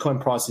night, the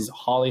Bitcoin price is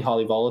highly,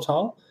 highly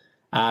volatile.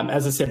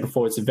 As I said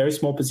before, it's a very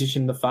small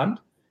position in the fund.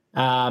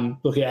 But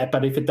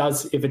if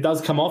it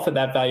does come off at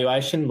that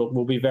valuation, look,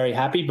 we'll be very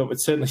happy, but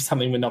it's certainly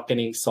something we're not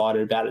getting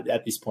excited about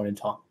at this point in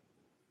time.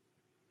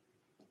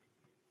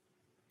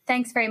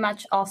 Thanks very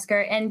much,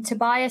 Oscar. And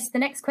Tobias, the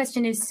next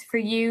question is for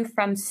you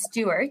from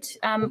Stuart.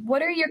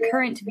 What are your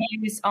current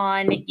views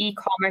on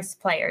e-commerce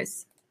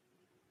players?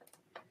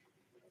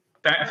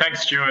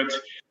 Thanks, Stuart.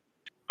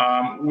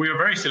 We are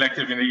very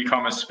selective in the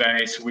e-commerce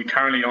space. We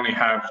currently only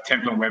have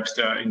Temple &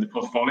 Webster in the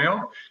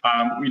portfolio.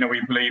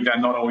 We believe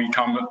that not all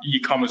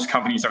e-commerce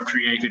companies are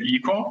created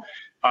equal.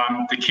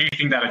 The key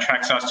thing that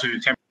attracts us to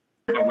Temple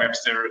 &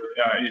 Webster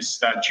is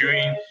that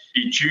during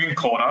the June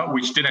quarter,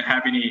 which didn't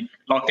have any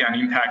lockdown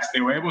impacts,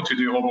 they were able to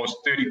do almost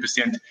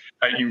 30%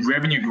 in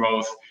revenue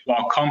growth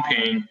while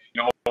comping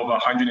over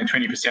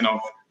 120% of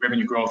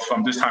revenue growth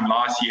from this time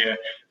last year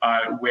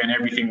when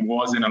everything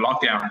was in a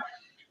lockdown.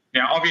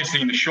 Now,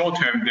 obviously, in the short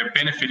term, they're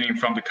benefiting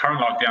from the current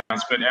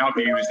lockdowns, but our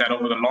view is that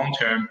over the long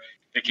term,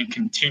 they can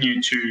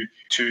continue to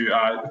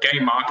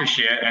gain market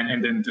share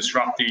and then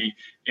disrupt the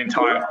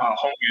entire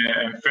home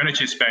and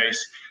furniture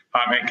space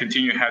and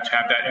continue to have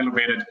that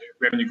elevated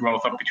revenue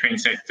growth of between,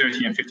 say,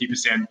 30 and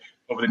 50%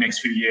 over the next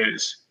few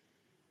years.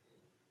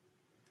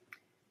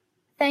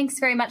 Thanks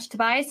very much,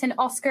 Tobias. And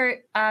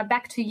Oscar,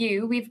 back to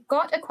you. We've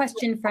got a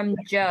question from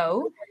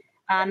Joe.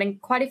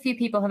 And quite a few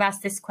people have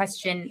asked this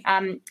question.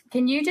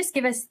 Can you just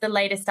give us the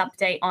latest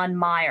update on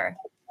Myer?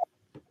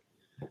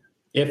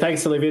 Yeah,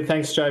 thanks, Olivia.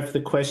 Thanks, Joe, for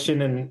the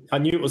question. And I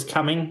knew it was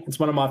coming. It's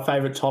one of my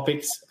favourite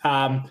topics.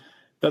 But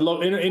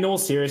look, in all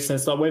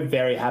seriousness, we're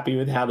very happy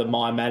with how the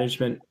Myer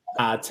management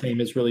team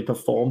has really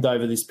performed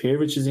over this period,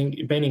 which has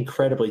been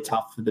incredibly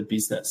tough for the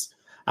business.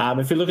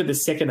 If you look at the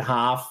second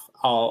half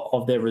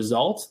of their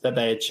results that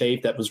they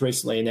achieved that was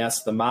recently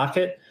announced to the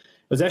market,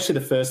 it was actually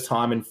the first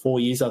time in 4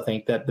 years, I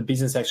think, that the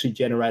business actually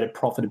generated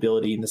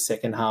profitability in the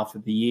second half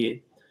of the year.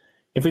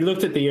 If we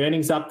looked at the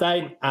earnings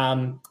update,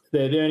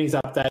 the earnings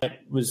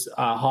update was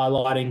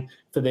highlighting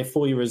for their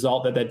full year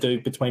result that they'd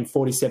do between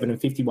 $47 and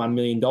 $51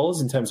 million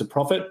in terms of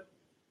profit.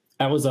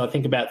 That was, I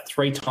think, about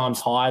 3 times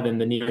higher than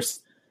the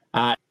nearest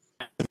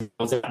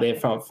was out there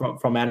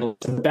from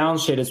analysts. And the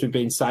balance sheet, as we've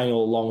been saying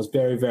all along, was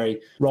very,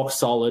 very rock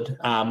solid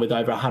with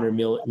over $100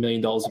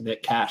 million of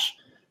net cash.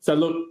 So,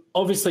 look,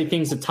 obviously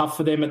things are tough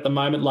for them at the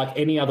moment, like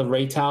any other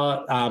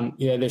retailer.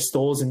 Their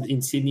stores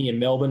in Sydney and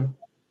Melbourne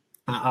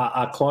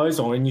are closed,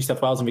 or in New South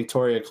Wales and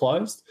Victoria are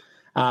closed.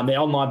 Their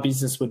online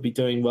business would be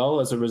doing well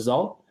as a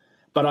result.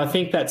 But I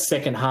think that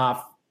second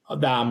half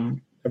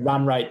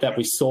run rate that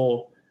we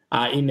saw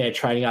in their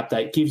trading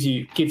update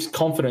gives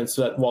confidence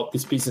that what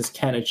this business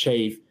can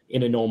achieve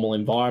in a normal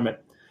environment.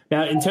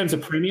 Now, in terms of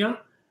Premier,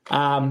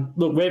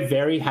 look, we're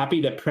very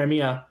happy that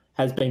Premier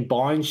has been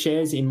buying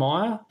shares in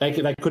Myer. They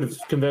could have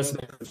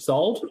conversely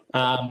sold.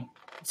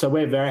 So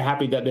we're very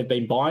happy that they've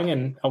been buying,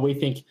 and we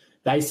think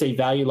they see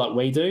value like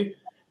we do.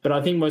 But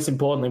I think most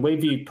importantly, we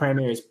view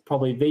Premier as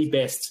probably the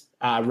best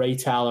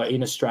retailer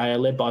in Australia,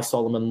 led by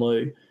Solomon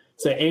Lew.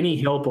 So any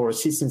help or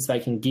assistance they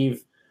can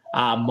give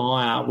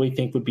Myer, we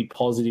think would be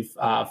positive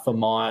for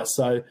Myer.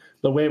 So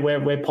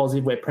we're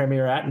positive where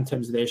Premier are at in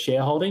terms of their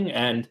shareholding.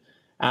 And,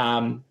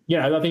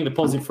 I think the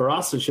positive for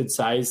us, I should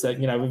say, is that,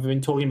 we've been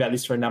talking about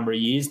this for a number of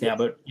years now,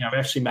 but, we're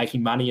actually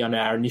making money on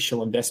our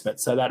initial investment.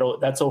 So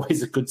that's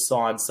always a good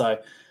sign. So,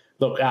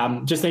 look,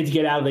 just need to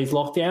get out of these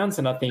lockdowns,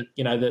 and I think,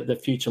 the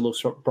future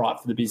looks bright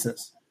for the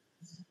business.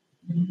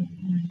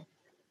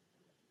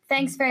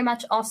 Thanks very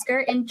much, Oscar.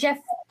 And Jeff,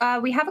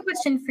 we have a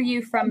question for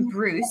you from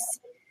Bruce.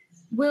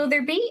 Will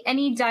there be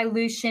any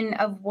dilution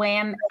of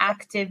WAM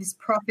Active's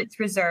profits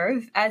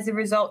reserve as a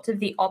result of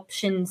the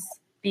options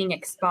being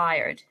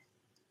exercised,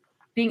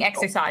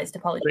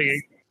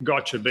 apologies.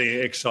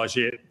 Being exercised,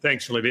 yeah.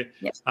 Thanks, Olivia.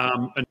 Yep.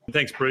 And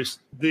thanks, Bruce.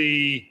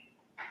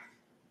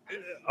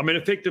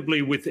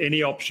 Effectively with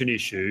any option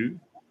issue,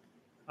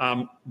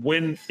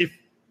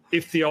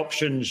 if the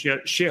options,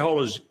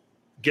 shareholders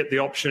get the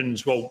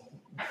options, well,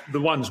 the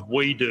ones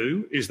we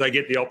do is they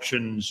get the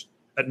options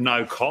at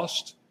no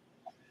cost.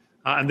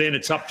 And then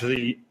it's up to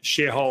the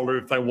shareholder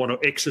if they want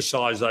to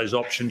exercise those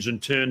options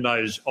and turn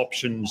those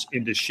options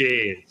into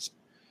shares.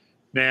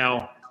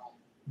 Now,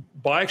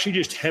 by actually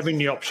just having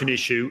the option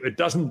issue, it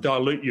doesn't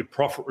dilute your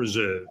profit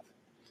reserve.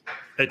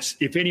 It's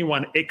if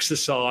anyone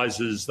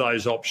exercises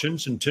those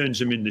options and turns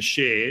them into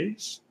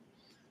shares,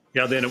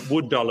 then it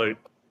would dilute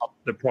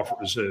the profit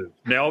reserve.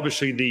 Now,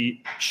 obviously,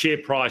 the share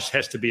price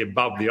has to be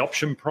above the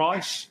option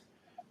price,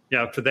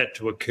 for that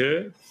to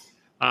occur.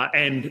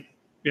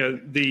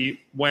 The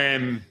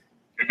WAM...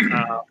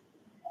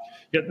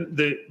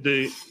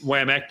 the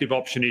WAM Active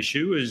option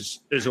issue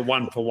is a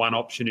 1-for-1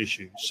 option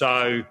issue.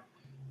 So,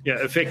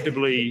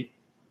 effectively,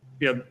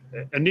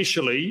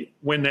 initially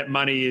when that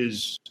money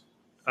is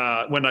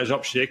when those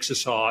options are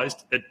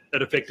exercised, it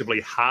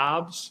effectively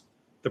halves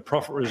the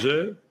profit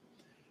reserve.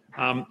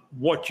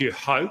 What you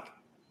hope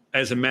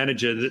as a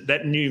manager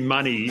that new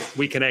money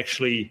we can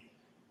actually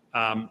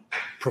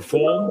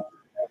perform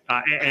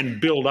and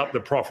build up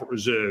the profit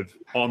reserve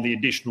on the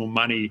additional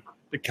money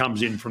that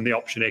comes in from the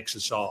option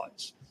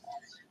exercise.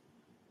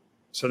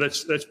 So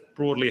that's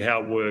broadly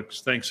how it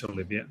works. Thanks,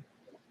 Olivia.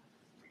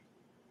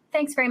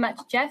 Thanks very much,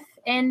 Jeff.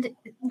 And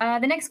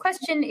the next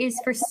question is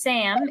for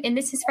Sam, and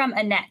this is from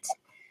Annette.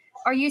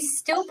 Are you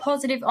still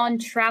positive on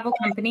travel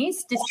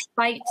companies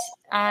despite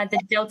the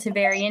Delta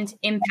variant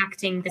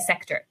impacting the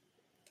sector?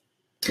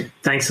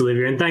 Thanks,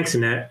 Olivia, and thanks,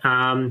 Annette.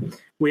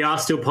 We are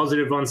still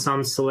positive on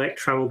some select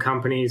travel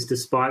companies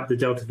despite the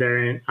Delta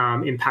variant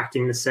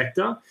impacting the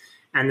sector.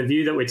 And the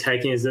view that we're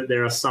taking is that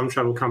there are some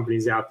travel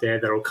companies out there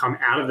that will come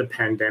out of the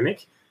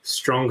pandemic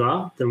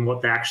stronger than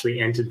what they actually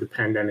entered the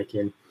pandemic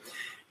in.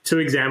 Two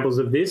examples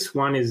of this.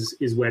 One is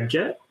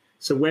Webjet.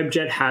 So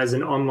Webjet has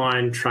an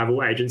online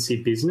travel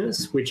agency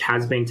business which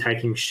has been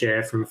taking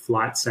share from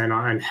Flight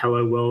Centre and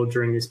Hello World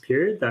during this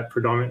period that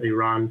predominantly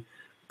run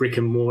brick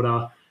and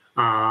mortar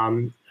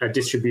a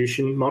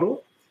distribution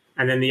model.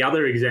 And then the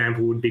other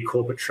example would be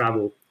Corporate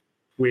Travel,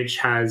 which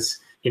has,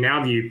 in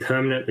our view,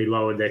 permanently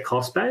lowered their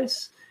cost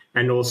base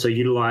and also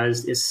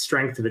utilised its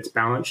strength of its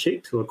balance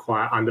sheet to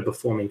acquire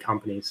underperforming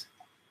companies.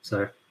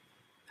 So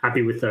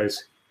happy with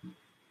those.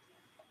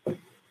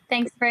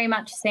 Thanks very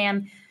much,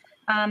 Sam.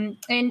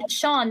 And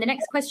Sean, the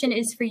next question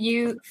is for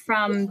you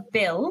from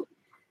Bill.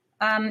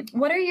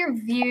 What are your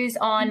views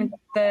on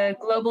the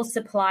global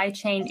supply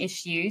chain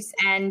issues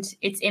and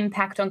its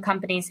impact on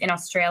companies in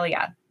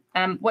Australia?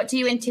 What do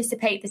you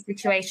anticipate the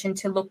situation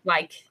to look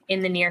like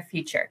in the near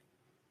future?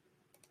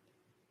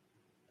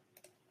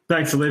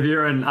 Thanks,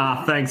 Olivia, and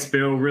thanks,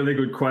 Bill. Really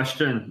good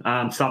question.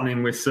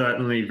 Something we're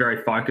certainly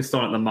very focused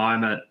on at the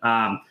moment.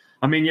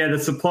 The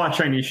supply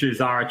chain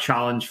issues are a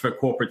challenge for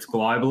corporates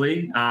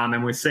globally,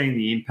 and we're seeing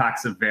the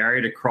impacts have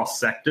varied across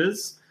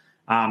sectors.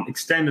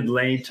 Extended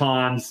lead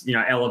times,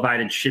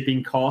 elevated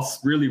shipping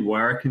costs really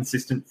were a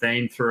consistent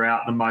theme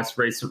throughout the most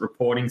recent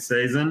reporting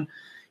season.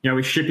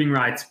 With shipping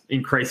rates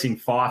increasing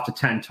 5 to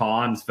 10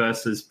 times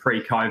versus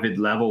pre-COVID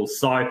levels.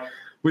 So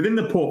within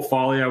the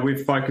portfolio,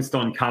 we've focused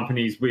on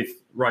companies with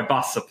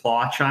robust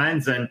supply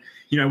chains and,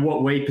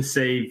 what we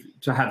perceive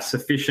to have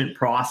sufficient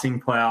pricing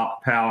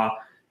power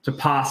to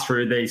pass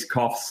through these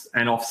costs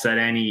and offset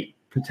any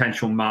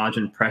potential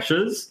margin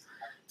pressures.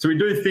 So we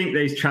do think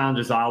these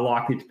challenges are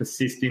likely to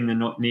persist in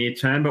the near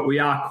term, but we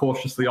are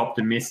cautiously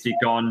optimistic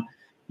on,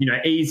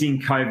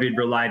 easing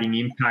COVID-relating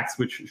impacts,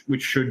 which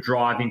should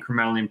drive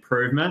incremental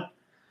improvement.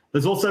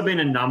 There's also been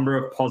a number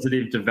of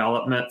positive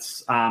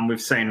developments we've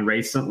seen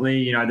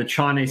recently. The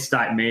Chinese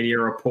state media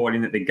are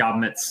reporting that the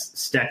government's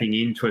stepping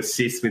in to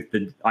assist with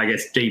the,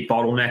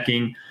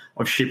 debottlenecking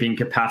of shipping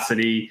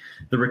capacity.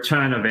 The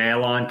return of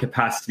airline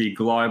capacity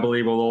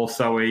globally will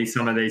also ease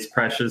some of these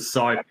pressures.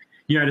 So,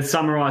 to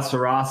summarise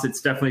for us, it's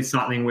definitely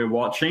something we're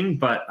watching,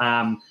 but,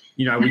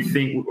 we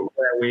think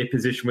where we're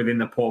positioned within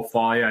the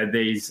portfolio,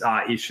 these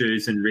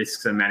issues and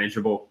risks are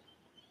manageable.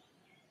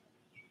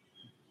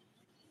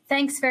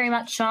 Thanks very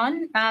much,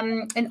 Sean.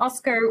 And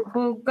Oscar,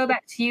 we'll go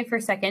back to you for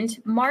a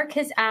second. Mark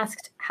has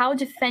asked, how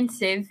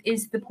defensive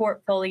is the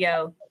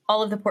portfolio,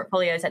 all of the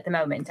portfolios at the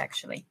moment,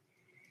 actually?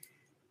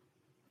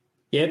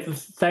 Yeah,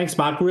 thanks,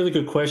 Mark. Really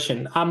good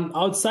question. I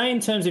would say in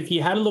terms of if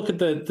you had a look at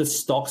the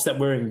stocks that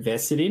we're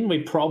invested in, we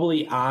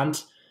probably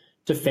aren't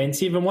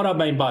defensive. And what I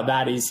mean by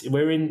that is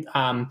we're in,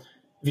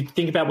 if you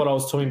think about what I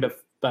was talking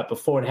about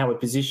before and how we're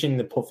positioning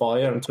the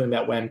portfolio, I'm talking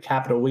about WAM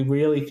Capital, we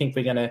really think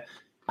we're going to,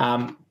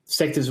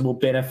 sectors will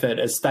benefit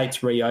as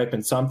states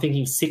reopen. So I'm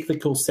thinking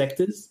cyclical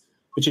sectors,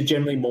 which are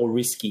generally more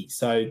risky.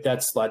 So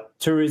that's like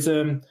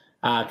tourism,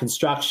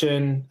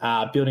 construction,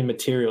 building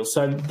materials.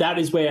 So that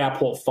is where our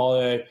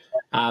portfolio,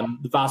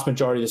 the vast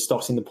majority of the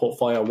stocks in the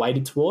portfolio are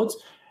weighted towards.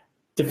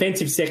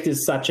 Defensive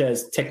sectors such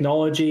as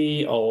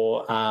technology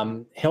or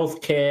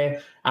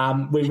healthcare,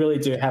 we really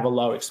do have a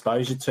low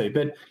exposure to.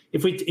 But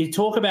if we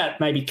talk about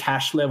maybe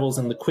cash levels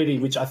and liquidity,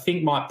 which I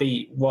think might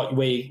be what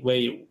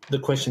the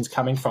question's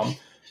coming from,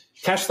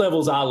 cash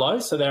levels are low,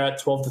 so they're at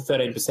 12 to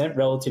 13%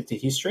 relative to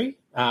history.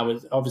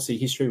 Obviously,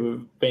 history would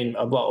have been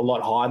a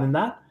lot higher than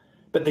that.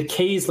 But the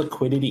key is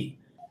liquidity.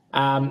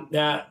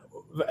 Now,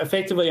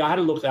 effectively, I had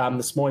a look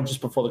this morning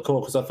just before the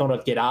call because I thought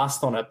I'd get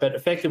asked on it. But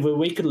effectively,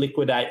 we could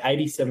liquidate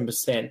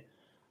 87%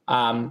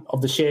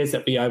 of the shares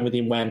that we own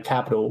within WAM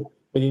Capital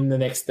within the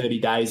next 30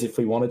 days if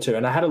we wanted to.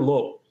 And I had a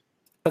look.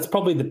 That's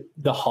probably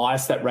the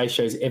highest that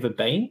ratio's ever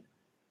been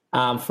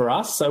for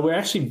us. So we're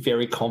actually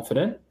very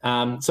confident.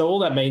 So all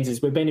that means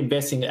is we've been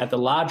investing at the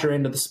larger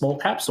end of the small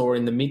caps or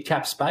in the mid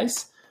cap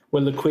space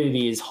where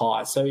liquidity is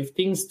high. So if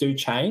things do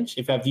change,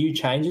 if our view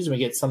changes, we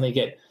get something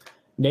get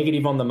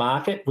negative on the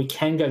market, we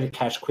can go to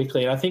cash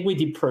quickly. And I think we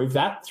did prove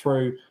that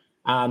through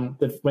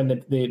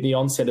the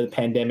onset of the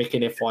pandemic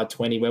in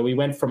FY20, where we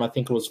went from, I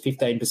think it was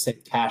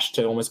 15% cash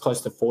to almost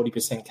close to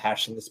 40%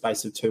 cash in the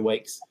space of 2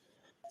 weeks.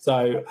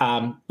 So,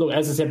 look,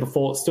 as I said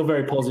before, still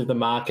very positive the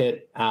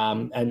market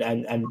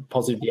and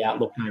positive the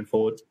outlook going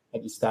forward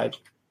at this stage.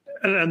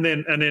 And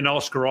then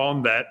Oscar,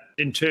 on that,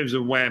 in terms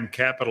of WAM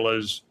Capital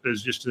as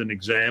just an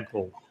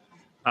example,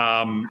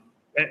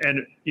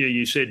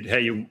 you said how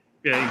you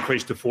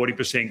increased to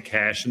 40%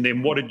 cash, and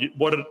then what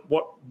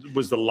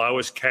was the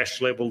lowest cash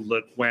level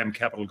that WAM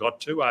Capital got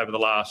to over the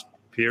last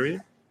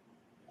period?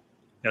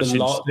 The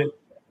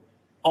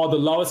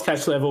lowest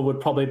cash level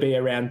would probably be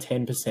around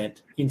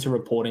 10% into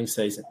reporting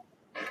season.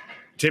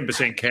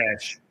 10%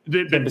 cash.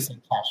 10%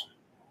 cash.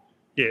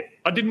 Yeah.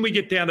 Didn't we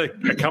get down to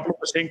a couple of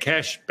percent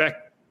cash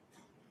back?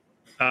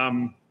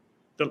 We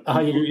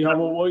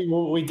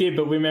did,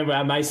 but remember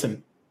our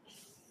Mason.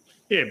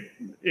 Yeah.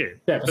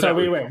 So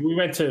we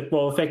went to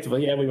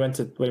effectively, we went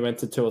to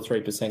 2 or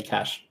 3%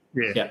 cash.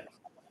 Yeah.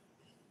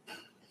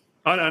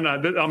 I don't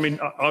know. I mean,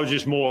 I was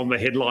just more on the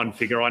headline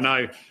figure. I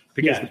know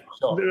because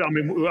I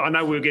mean, I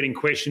know we were getting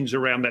questions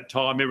around that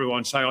time.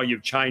 Everyone say, "Oh,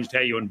 you've changed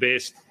how you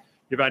invest.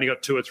 You've only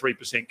got 2 or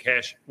 3%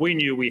 cash." We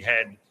knew we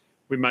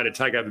made a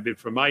takeover bid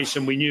for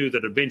Mason. We knew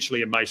that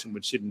eventually a Mason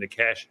would sit in the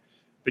cash,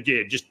 but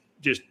just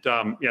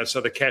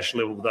so the cash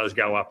level does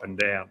go up and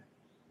down.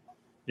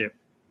 Yeah.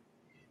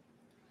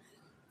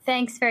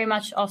 Thanks very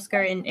much,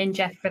 Oscar and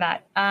Jeff, for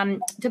that.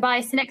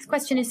 Tobias, the next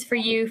question is for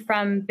you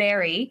from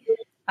Barry.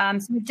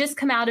 So we've just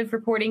come out of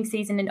reporting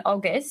season in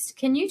August.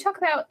 Can you talk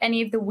about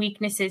any of the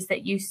weaknesses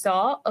that you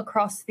saw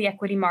across the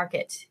equity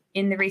market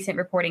in the recent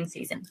reporting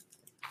season?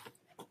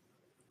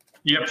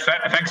 Yep,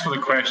 thanks for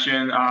the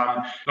question.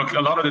 Look,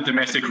 a lot of the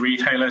domestic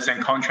retailers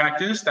and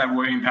contractors that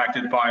were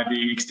impacted by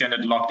the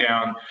extended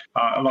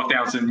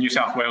lockdowns in New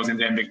South Wales and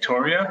then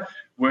Victoria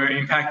were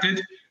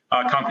impacted.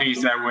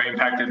 Companies that were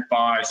impacted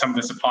by some of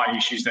the supply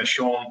issues that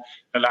Sean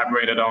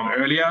elaborated on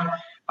earlier.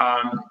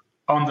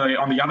 On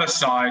the other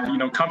side,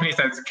 companies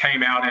that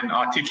came out and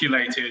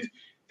articulated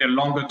their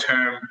longer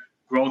term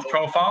growth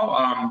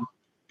profile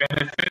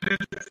benefited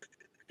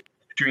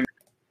during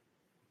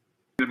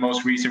the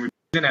most recent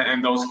reporting,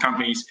 and those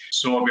companies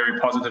saw a very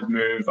positive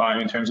move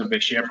in terms of their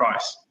share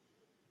price.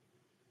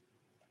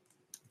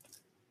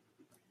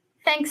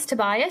 Thanks,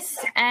 Tobias.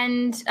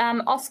 And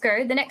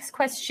Oscar, the next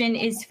question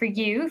is for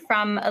you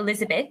from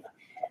Elizabeth.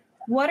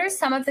 What are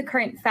some of the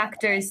current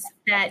factors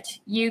that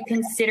you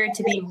consider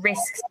to be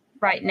risks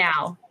right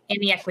now in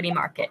the equity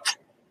market?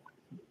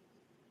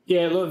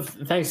 Yeah, look,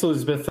 thanks,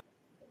 Elizabeth.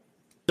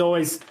 It's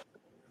always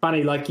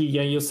funny, like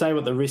you'll say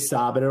what the risks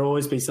are, but it'll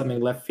always be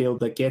something left field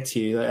that gets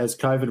you, as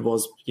COVID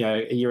was,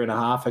 a year and a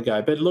half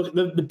ago. But look,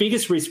 the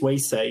biggest risk we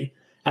see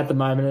at the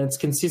moment, and it's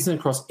consistent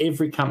across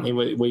every company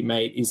we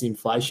meet, is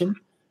inflation.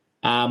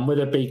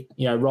 Whether it be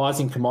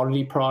rising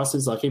commodity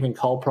prices, like even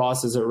coal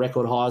prices are at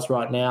record highs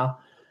right now.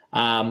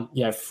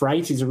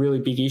 Freight is a really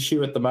big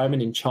issue at the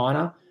moment in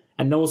China.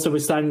 And also we're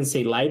starting to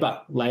see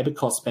labour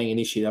costs being an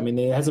issue. I mean,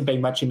 there hasn't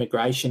been much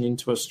immigration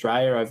into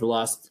Australia over the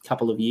last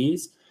couple of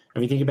years.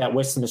 If you think about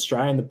Western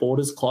Australia and the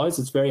borders closed,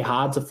 it's very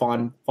hard to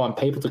find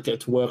people to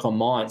get to work on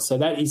mines. So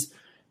that is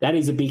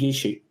a big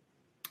issue.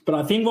 But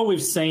I think what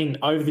we've seen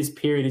over this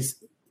period is,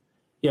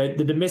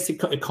 the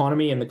domestic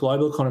economy and the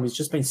global economy has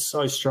just been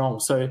so strong.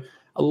 So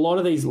a lot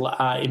of these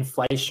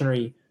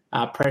inflationary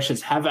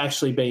pressures have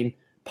actually been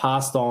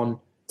passed on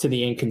to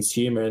the end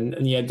consumer, and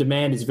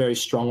demand is very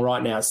strong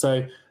right now.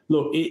 So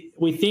look,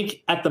 we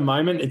think at the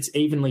moment it's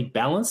evenly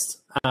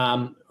balanced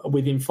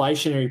with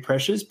inflationary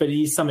pressures, but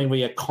it is something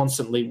we are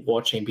constantly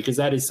watching because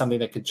that is something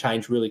that could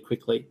change really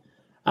quickly.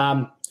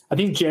 I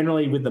think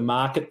generally with the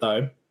market,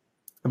 though,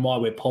 and why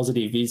we're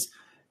positive is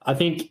I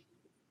think,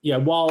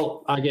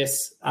 while I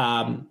guess,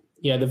 the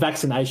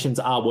vaccinations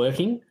are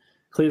working,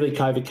 clearly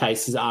COVID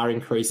cases are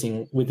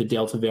increasing with the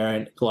Delta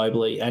variant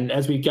globally. And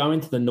as we go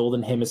into the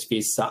Northern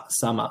Hemisphere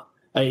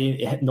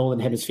Northern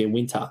Hemisphere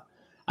winter,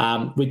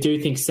 we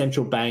do think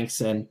central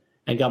banks and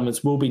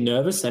governments will be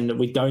nervous, and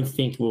we don't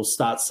think we'll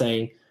start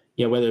seeing,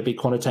 whether it be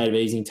quantitative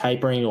easing,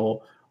 tapering,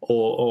 or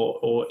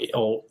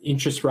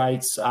interest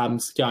rates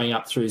going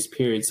up through this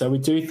period. So we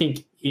do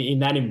think in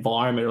that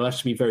environment, it'll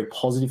actually be very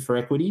positive for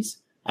equities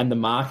and the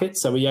market.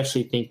 So we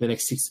actually think the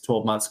next 6 to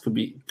 12 months can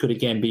be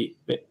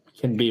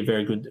a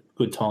very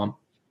good time.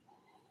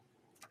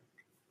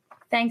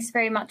 Thanks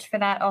very much for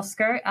that,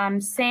 Oscar.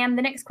 Sam,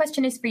 the next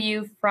question is for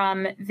you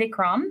from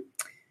Vikram.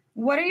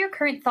 What are your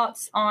current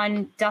thoughts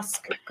on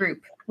Dusk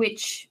Group,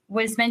 which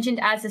was mentioned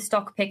as a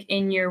stock pick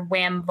in your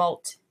WAM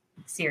Vault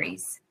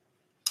series?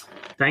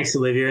 Thanks,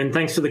 Olivia, and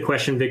thanks for the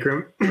question,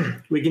 Vikram.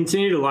 We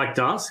continue to like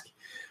Dusk,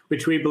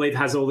 which we believe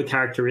has all the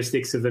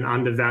characteristics of an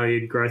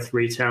undervalued growth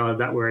retailer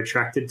that we're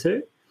attracted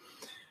to.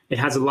 It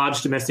has a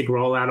large domestic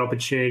rollout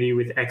opportunity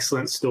with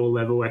excellent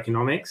store-level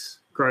economics,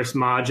 gross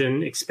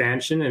margin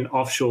expansion, and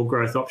offshore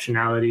growth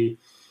optionality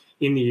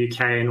in the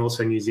UK and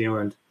also New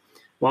Zealand.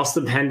 Whilst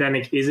the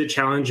pandemic is a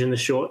challenge in the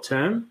short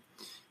term,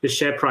 the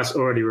share price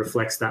already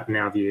reflects that in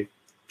our view.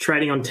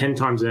 Trading on 10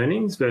 times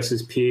earnings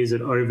versus peers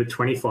at over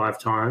 25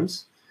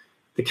 times,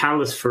 the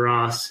catalyst for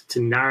us to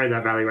narrow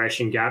that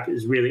valuation gap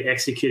is really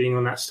executing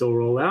on that store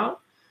rollout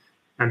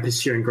and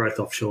pursuing growth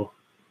offshore.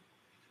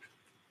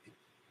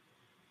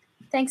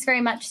 Thanks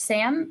very much,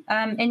 Sam.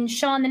 And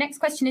Sean, the next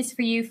question is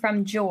for you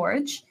from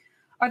George.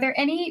 Are there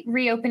any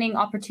reopening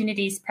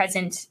opportunities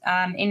present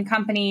in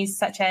companies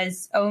such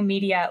as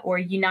oOh!media or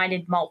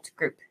United Malt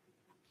Group?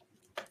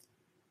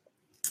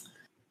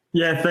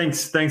 Yeah,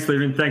 thanks,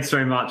 Liv, and thanks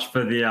very much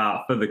for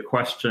the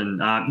question.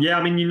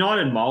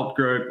 United Malt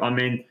Group.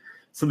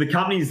 So the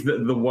company is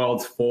the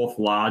world's 4th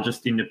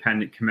largest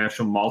independent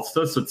commercial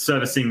maltster, so it's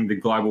servicing the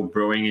global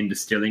brewing and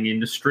distilling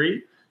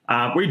industry.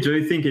 We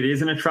do think it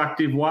is an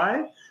attractive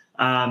way,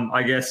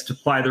 to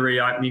play the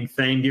reopening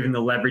theme, given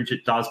the leverage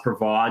it does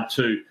provide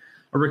to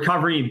a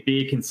recovery in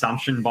beer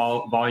consumption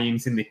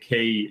volumes in the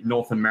key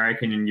North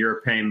American and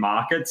European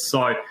markets.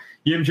 So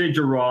UMG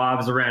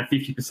derives around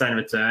 50% of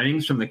its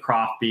earnings from the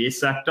craft beer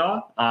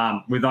sector,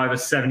 with over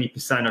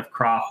 70% of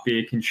craft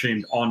beer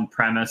consumed on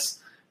premise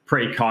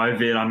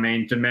pre-COVID. I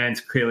mean,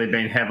 demand's clearly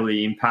been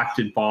heavily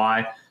impacted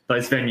by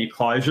those venue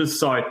closures.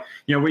 So,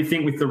 we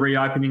think with the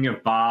reopening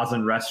of bars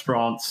and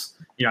restaurants,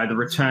 the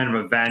return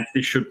of events,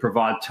 this should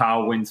provide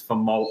tailwinds for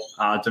malt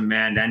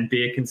demand and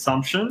beer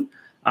consumption.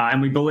 And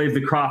we believe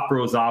the craft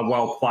brewers are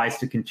well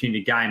placed to continue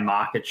to gain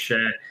market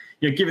share,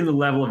 given the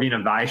level of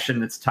innovation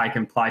that's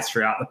taken place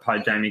throughout the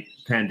pandemic,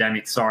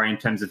 in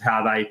terms of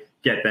how they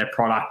get their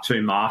product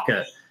to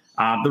market.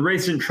 The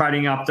recent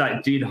trading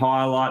update did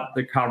highlight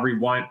the recovery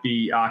won't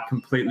be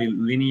completely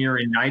linear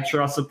in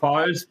nature, I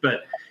suppose.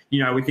 But,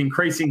 with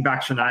increasing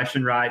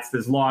vaccination rates,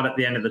 there's light at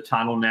the end of the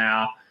tunnel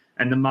now,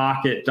 and the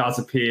market does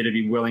appear to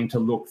be willing to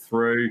look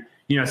through,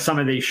 some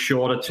of these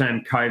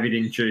shorter-term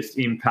COVID-induced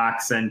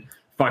impacts and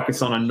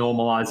focus on a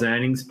normalised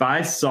earnings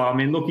base. So, I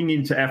mean, looking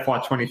into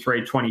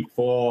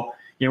FY23-24,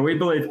 we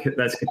believe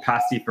there's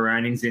capacity for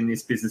earnings in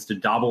this business to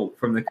double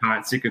from the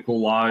current cyclical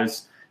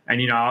lows.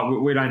 And,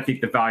 we don't think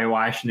the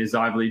valuation is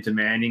overly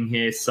demanding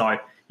here. So,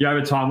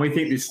 over time, we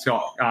think this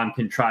stock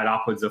can trade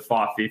upwards of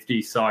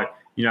 550. So,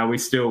 we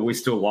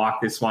still like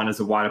this one as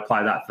a way to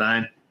play that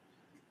theme.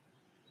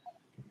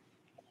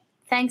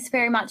 Thanks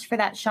very much for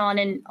that, Sean.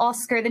 And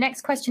Oscar, the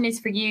next question is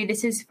for you.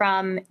 This is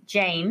from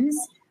James.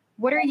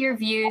 What are your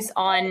views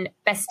on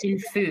Beston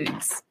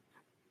Foods?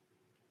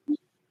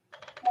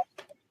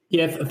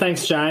 Yeah,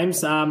 thanks,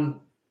 James.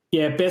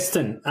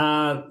 Beston.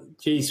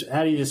 Geez,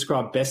 how do you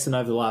describe Beston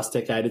over the last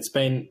decade? It's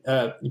been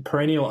a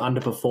perennial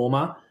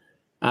underperformer.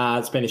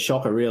 It's been a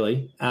shocker,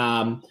 really.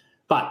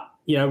 But,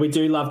 we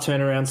do love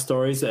turnaround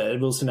stories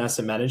at Wilson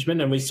Asset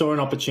Management, and we saw an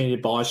opportunity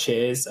to buy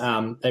shares.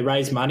 They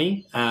raised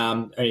money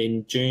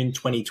in June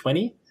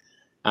 2020,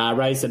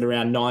 raised at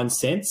around 9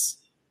 cents,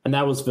 and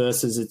that was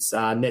versus its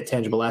net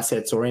tangible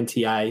assets, or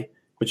NTA,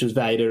 which was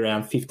valued at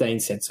around 15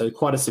 cents, so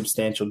quite a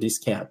substantial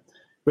discount.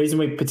 The reason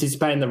we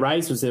participated in the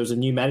raise was there was a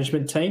new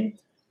management team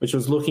which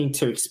was looking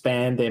to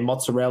expand their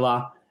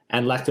mozzarella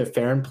and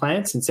lactoferrin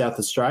plants in South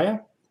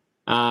Australia.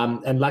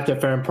 And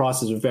lactoferrin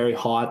prices were very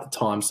high at the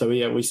time. So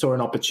we saw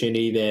an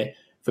opportunity there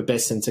for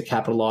Beston to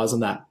capitalise on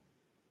that.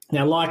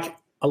 Now, like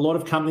a lot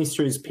of companies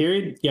through this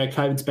period,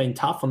 COVID's been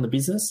tough on the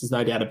business. There's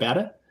no doubt about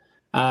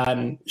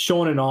it.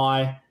 Sean and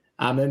I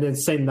and then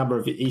seen a number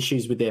of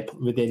issues with their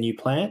new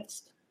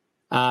plants.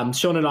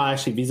 Sean and I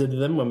actually visited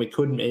them when we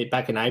could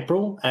back in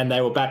April, and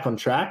they were back on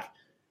track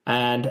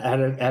and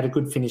had a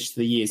good finish to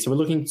the year. So we're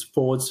looking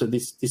forward to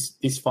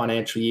this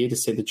financial year to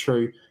see the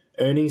true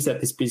earnings that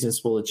this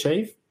business will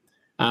achieve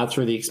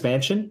through the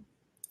expansion.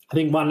 I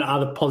think one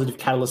other positive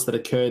catalyst that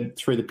occurred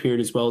through the period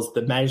as well is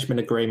the management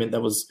agreement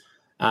that was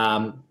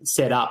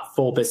set up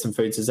for Beston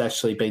Foods has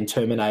actually been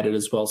terminated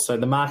as well. So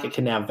the market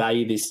can now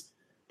value this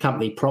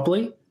company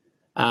properly.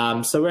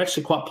 So we're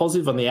actually quite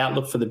positive on the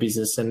outlook for the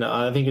business. And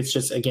I think it's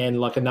just, again,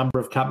 like a number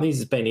of companies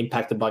has been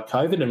impacted by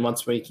COVID. And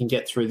once we can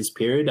get through this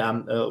period,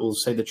 we'll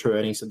see the true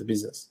earnings of the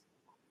business.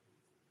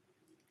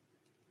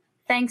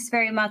 Thanks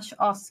very much,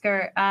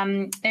 Oscar.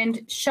 And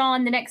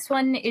Sean, the next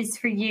one is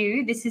for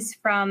you. This is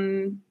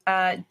from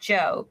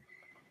Joe.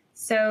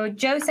 So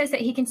Joe says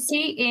that he can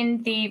see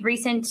in the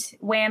recent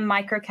WAM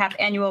Microcap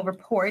annual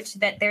report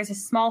that there's a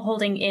small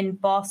holding in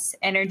Boss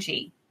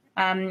Energy.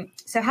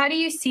 So how do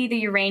you see the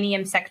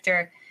uranium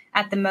sector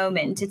at the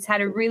moment? It's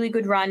had a really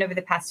good run over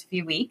the past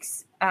few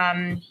weeks.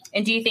 And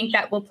do you think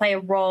that will play a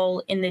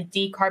role in the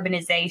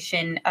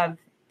decarbonization of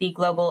the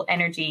global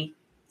energy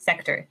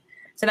sector?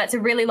 So that's a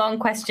really long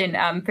question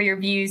for your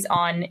views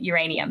on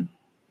uranium.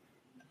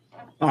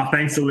 Oh,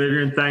 thanks,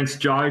 Olivia, and thanks,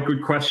 Joe.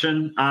 Good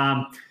question.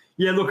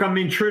 Look,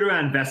 true to our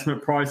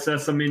investment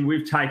process,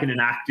 we've taken an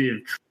active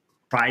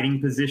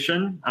trading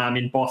position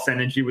in Boss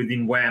Energy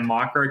within WAM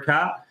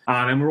Microcap.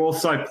 And we're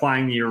also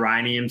playing the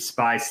uranium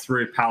space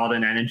through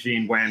Paladin Energy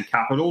and WAM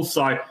Capital.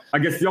 So I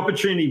guess the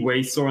opportunity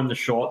we saw in the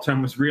short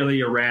term was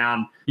really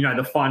around,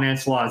 the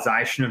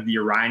financialisation of the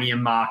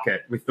uranium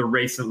market with the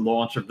recent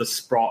launch of the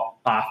Sprott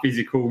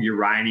Physical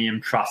Uranium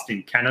Trust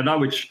in Canada,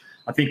 which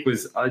I think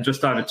was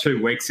just over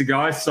 2 weeks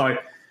ago. So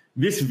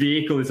this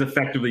vehicle is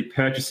effectively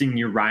purchasing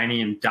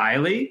uranium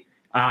daily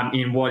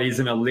in what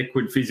isn't a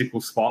liquid physical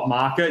spot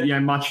market,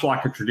 much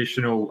like a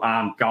traditional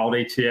gold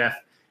ETF,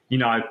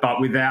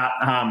 but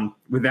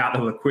without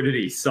the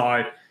liquidity.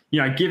 So,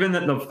 given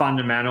that the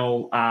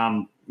fundamental,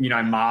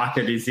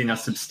 market is in a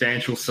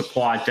substantial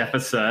supply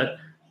deficit,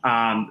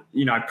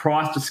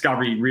 price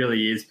discovery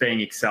really is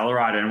being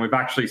accelerated. And we've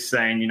actually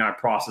seen,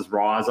 prices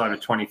rise over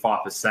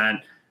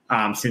 25%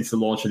 since the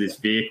launch of this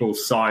vehicle.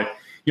 So,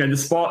 the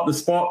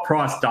spot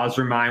price does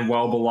remain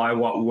well below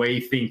what we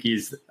think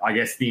is, I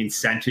guess, the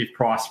incentive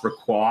price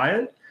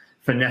required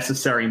for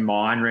necessary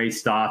mine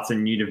restarts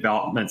and new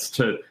developments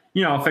to,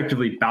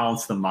 effectively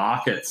balance the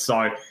market.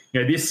 So,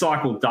 this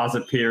cycle does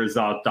appear as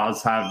though it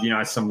does have,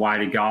 some way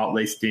to go, at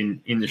least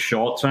in the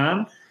short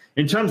term.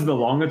 In terms of the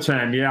longer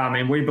term,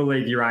 we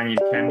believe uranium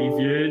can be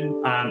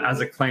viewed as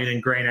a clean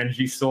and green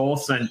energy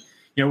source. And,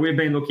 we've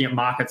been looking at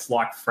markets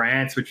like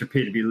France, which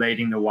appear to be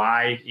leading the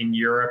way in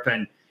Europe,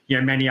 and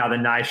many other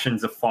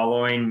nations are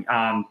following.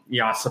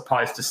 I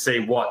suppose to see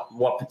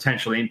what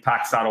potential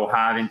impacts that'll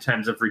have in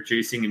terms of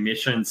reducing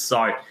emissions.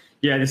 So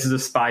this is a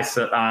space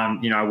that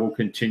we'll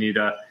continue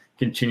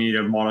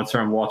to monitor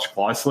and watch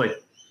closely.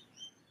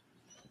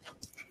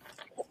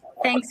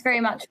 Thanks very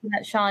much for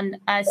that, Sean.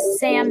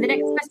 Sam, the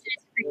next question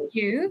is for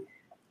you.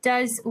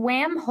 Does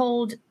WAM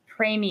hold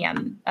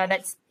Praemium?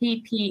 That's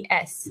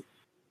PPS.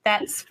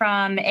 That's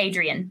from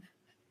Adrian.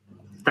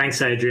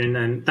 Thanks, Adrian,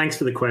 and thanks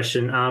for the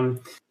question.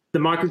 The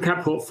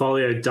microcap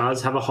portfolio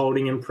does have a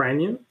holding in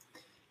Praemium.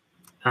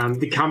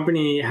 The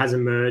company has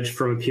emerged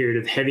from a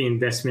period of heavy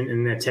investment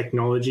in their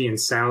technology and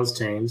sales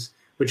teams,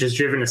 which has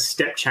driven a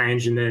step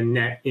change in their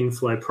net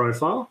inflow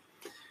profile.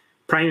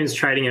 Praemium is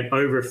trading at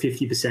over a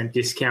 50%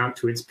 discount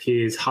to its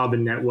peers Hub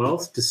and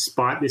Netwealth,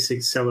 despite this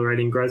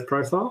accelerating growth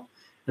profile.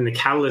 And the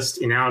catalyst,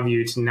 in our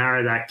view, to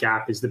narrow that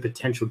gap is the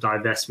potential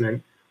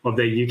divestment of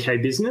their UK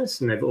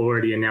business, and they've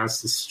already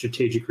announced a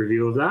strategic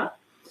review of that,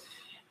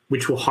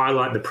 which will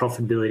highlight the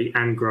profitability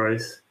and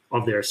growth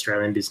of their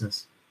Australian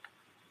business.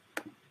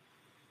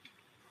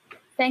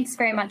 Thanks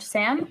very much,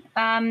 Sam.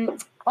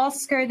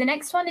 Oscar, the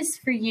next one is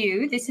for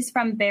you. This is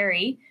from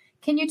Barry.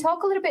 Can you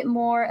talk a little bit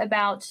more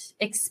about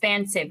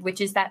Xpansiv, which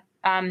is that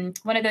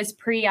one of those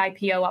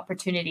pre-IPO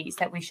opportunities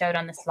that we showed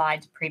on the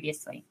slide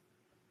previously?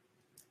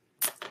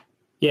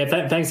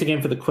 Yeah, thanks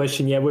again for the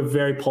question. Yeah, we're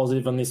very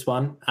positive on this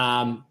one.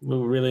 We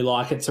really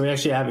like it. So we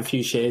actually have a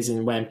few shares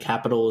in WAM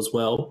Capital as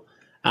well.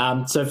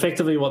 So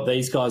effectively what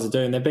these guys are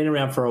doing, they've been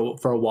around for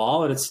a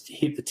while and it's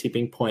hit the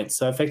tipping point.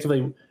 So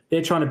effectively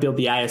they're trying to build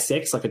the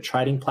ASX, like a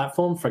trading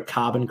platform for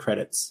carbon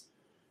credits.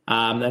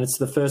 And it's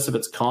the first of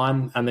its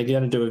kind, and they're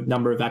going to do a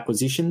number of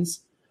acquisitions.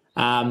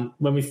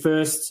 When we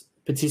first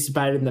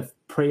participated in the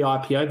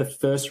pre-IPO, the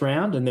first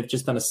round, and they've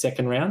just done a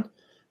second round,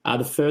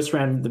 the first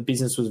round, the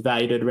business was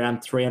valued at around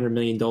 $300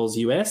 million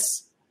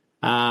US.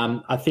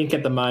 I think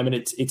at the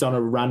moment it's on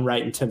a run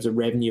rate in terms of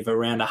revenue of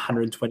around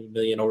 120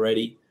 million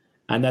already,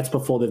 and that's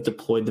before they've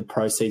deployed the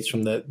proceeds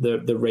from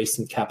the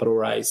recent capital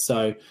raise.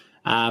 So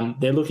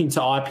they're looking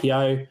to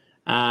IPO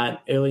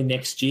early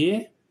next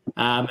year,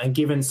 and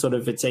given sort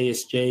of its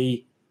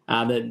ESG,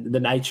 the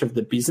nature of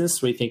the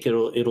business, we think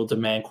it'll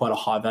demand quite a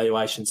high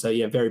valuation. So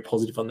yeah, very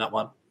positive on that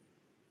one.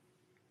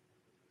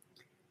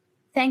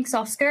 Thanks,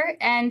 Oscar.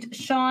 And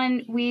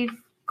Sean,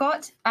 we've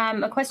got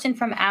a question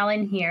from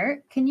Alan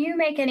here. Can you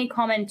make any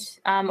comment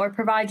or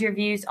provide your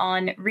views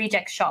on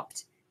Reject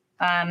Shopped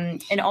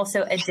and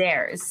also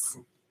Adairs?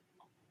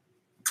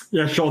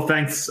 Yeah, sure.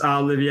 Thanks,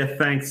 Olivia.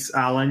 Thanks,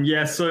 Alan.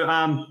 Yeah, so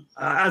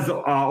as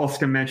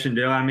Oscar mentioned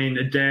earlier, I mean,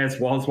 Adairs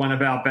was one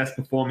of our best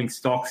performing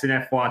stocks in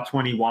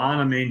FY21.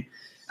 I mean,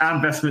 our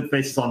investment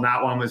thesis on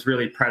that one was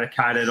really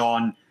predicated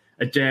on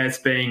Adairs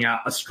being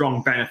a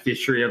strong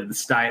beneficiary of the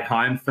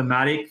stay-at-home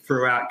thematic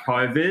throughout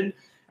COVID.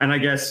 And I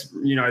guess,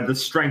 the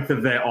strength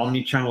of their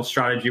omni-channel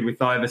strategy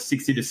with over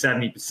 60 to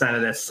 70%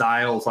 of their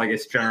sales, I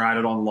guess,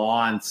 generated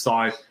online.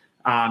 So,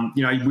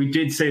 we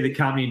did see the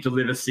company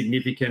deliver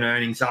significant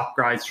earnings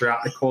upgrades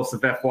throughout the course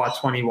of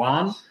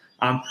FY21.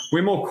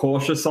 We're more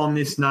cautious on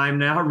this name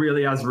now,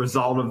 really as a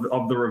result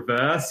of the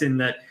reverse, in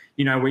that,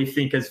 we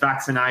think as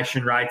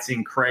vaccination rates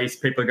increase,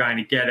 people are going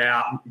to get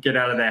out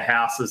of their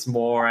houses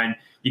more, and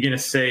you're going to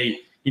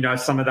see,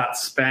 some of that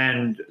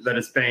spend that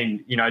has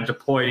been,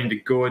 deployed into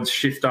goods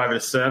shift over to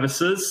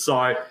services.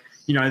 So,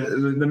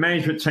 the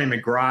management team are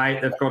great.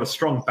 They've got a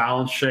strong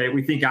balance sheet.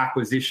 We think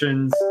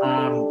acquisitions,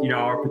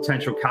 are a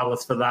potential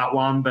catalyst for that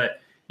one.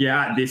 But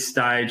yeah, at this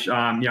stage,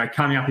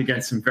 coming up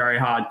against some very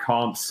hard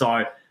comps.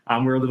 So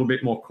we're a little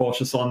bit more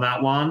cautious on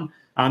that one.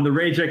 The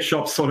Reject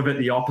Shop's sort of at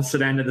the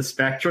opposite end of the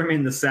spectrum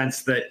in the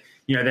sense that,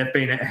 they've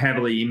been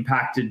heavily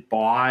impacted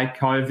by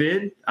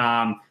COVID,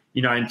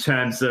 in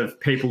terms of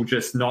people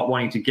just not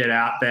wanting to get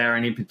out there,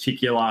 and in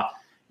particular,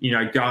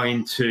 go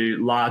into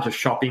larger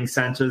shopping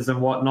centres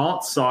and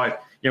whatnot. So,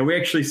 we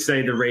actually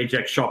see the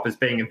Reject Shop as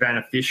being a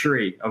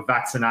beneficiary of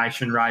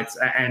vaccination rates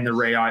and the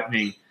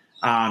reopening.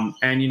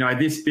 And,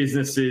 this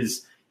business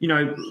is,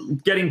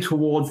 getting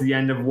towards the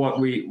end of what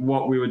we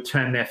would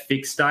term their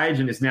fixed stage,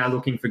 and is now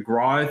looking for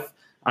growth.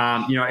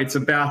 It's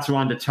about to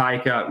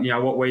undertake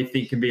what we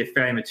think can be a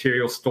fairly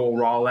material store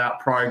rollout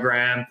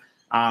program.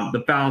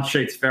 The balance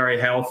sheet's very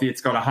healthy.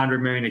 It's got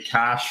 100 million of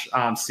cash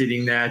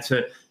sitting there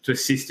to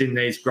assist in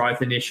these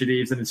growth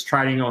initiatives, and it's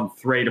trading on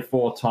 3 to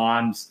 4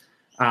 times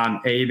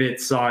EBIT.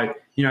 So,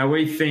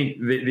 we think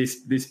that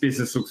this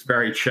business looks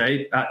very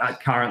cheap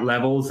at current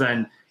levels,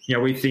 and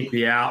we think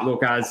the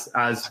outlook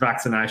as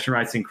vaccination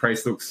rates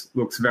increase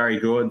looks very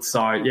good.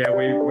 So yeah,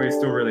 we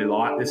still really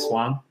like this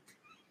one.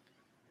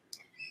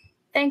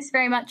 Thanks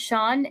very much,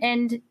 Sean.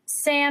 And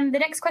Sam, the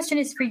next question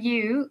is for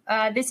you.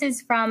 This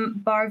is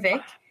from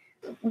Barvik.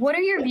 What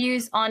are your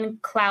views on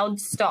cloud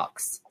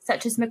stocks,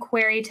 such as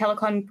Macquarie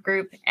Telecom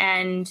Group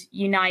and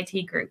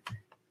Uniti Group?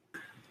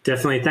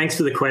 Definitely. Thanks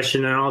for the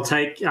question, and I'll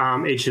take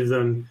each of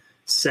them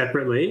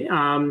separately.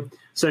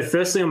 So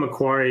firstly, on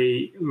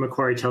Macquarie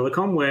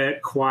Telecom, we're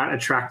quite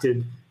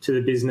attracted to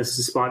the business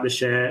despite the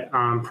share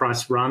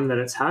price run that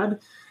it's had.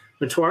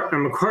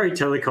 Macquarie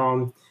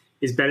Telecom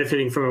is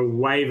benefiting from a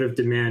wave of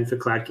demand for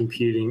cloud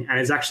computing and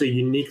is actually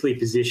uniquely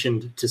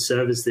positioned to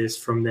service this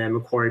from their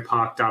Macquarie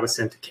Park data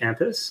centre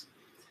campus.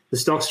 The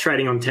stock's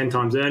trading on 10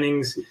 times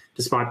earnings,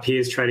 despite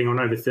peers trading on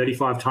over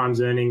 35 times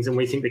earnings, and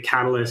we think the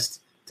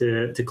catalyst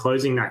to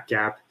closing that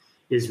gap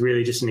is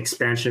really just an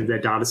expansion of their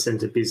data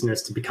centre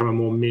business to become a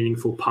more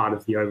meaningful part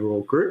of the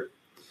overall group.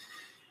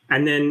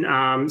 And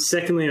then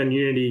secondly, on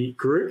Unity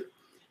Group,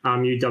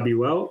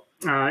 UWL,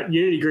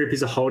 Unity Group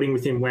is a holding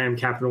within WAM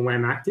Capital,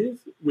 WAM Active.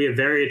 We are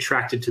very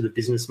attracted to the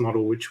business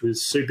model, which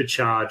was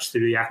supercharged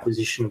through the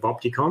acquisition of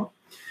Opticomm.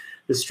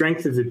 The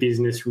strength of the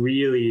business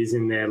really is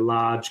in their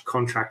large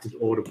contracted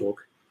order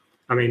book.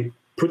 I mean,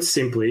 put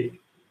simply,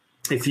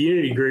 if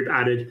Unity Group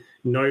added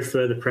no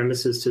further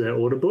premises to their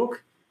order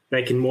book,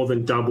 they can more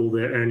than double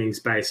their earnings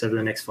base over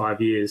the next 5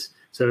 years.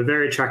 So we're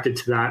very attracted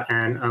to that,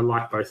 and I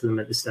like both of them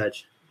at this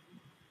stage.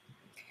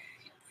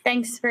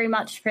 Thanks very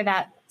much for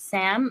that,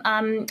 Sam.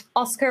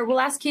 Oscar,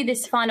 we'll ask you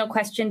this final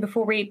question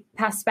before we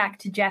pass back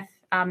to Jeff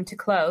to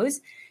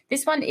close.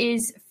 This one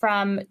is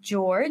from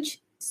George.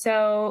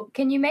 So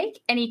can you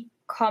make any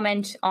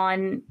comment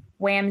on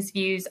WAM's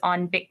views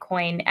on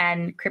Bitcoin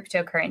and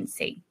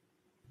cryptocurrency?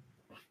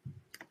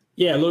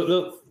 Yeah,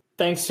 look,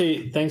 thanks for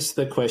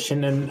the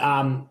question. And,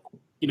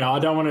 I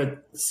don't want to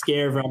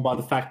scare everyone by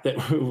the fact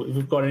that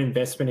we've got an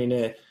investment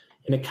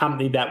in a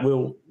company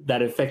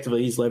that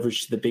effectively is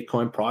leveraged to the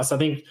Bitcoin price. I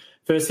think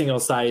first thing I'll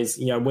say is,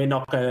 we're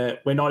not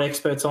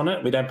experts on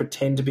it. We don't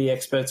pretend to be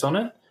experts on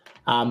it.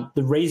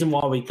 The reason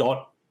why we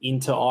got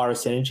into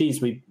Iris Energy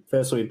is we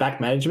back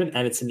management,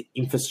 and it's an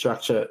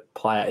infrastructure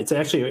player. It's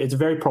a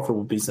very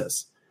profitable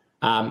business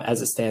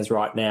as it stands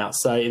right now.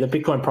 So the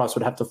Bitcoin price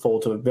would have to fall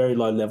to very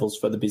low levels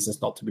for the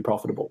business not to be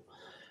profitable.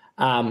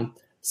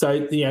 So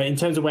in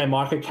terms of WAM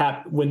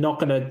Microcap, we're not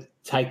going to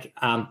take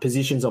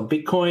positions on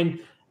Bitcoin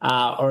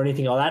or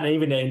anything like that. And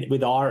even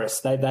with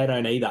Iris, they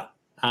don't either.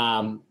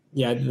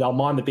 They'll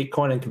mine the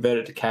Bitcoin and convert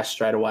it to cash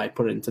straight away,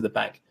 put it into the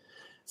bank.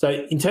 So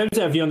in terms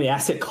of our view on the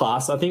asset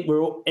class, I think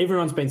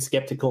everyone's been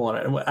skeptical on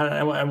it.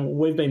 And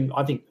we've been,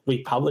 I think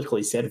we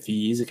publicly said a few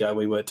years ago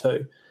we were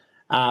too.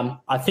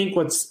 I think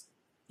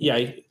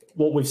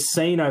what we've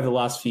seen over the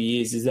last few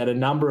years is that a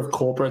number of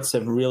corporates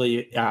have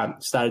really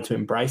started to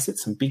embrace it,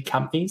 some big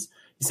companies.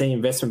 You're seeing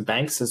investment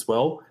banks as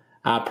well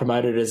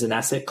promote it as an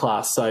asset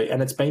class. So,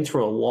 and it's been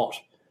through a lot,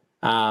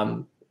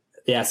 the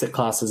asset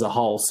class as a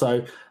whole.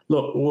 So,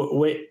 look,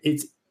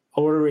 I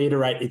want to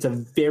reiterate, it's a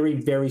very,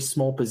 very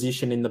small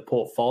position in the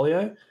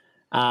portfolio.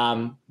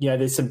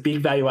 There's some big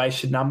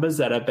valuation numbers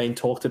that have been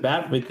talked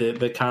about with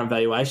the current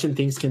valuation.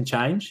 Things can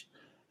change.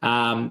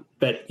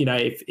 But,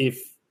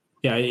 if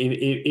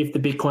the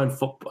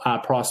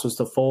Bitcoin price was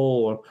to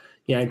fall, or,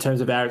 in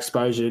terms of our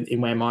exposure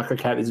in WAM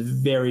Microcap is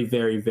very,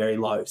 very, very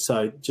low.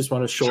 So just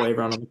want to assure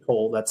everyone on the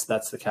call that's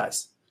the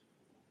case.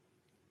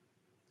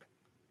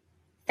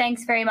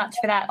 Thanks very much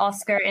for that,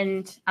 Oscar.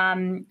 And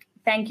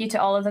thank you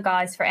to all of the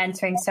guys for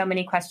answering so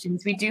many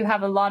questions. We do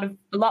have a lot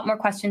more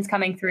questions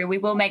coming through. We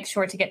will make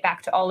sure to get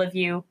back to all of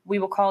you. We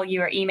will call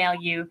you or email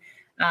you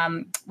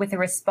with a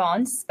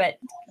response, but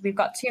we've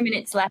got 2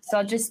 minutes left. So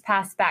I'll just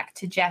pass back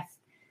to Jeff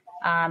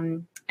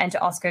and to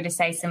Oscar to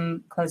say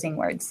some closing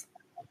words.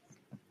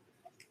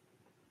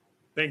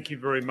 Thank you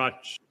very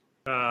much,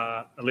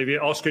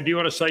 Olivia. Oscar, do you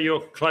want to say your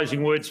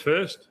closing words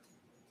first?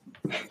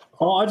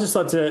 I'd just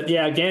like to,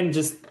 again,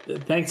 just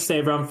thanks to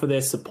everyone for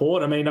their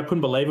support. I mean, I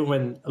couldn't believe it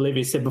when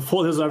Olivia said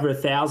before there was over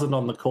 1,000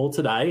 on the call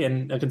today,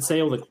 and I can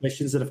see all the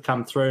questions that have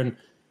come through, and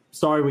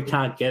sorry we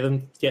can't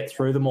get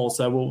through them all.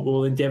 So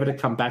we'll endeavour to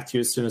come back to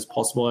you as soon as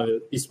possible over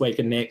this week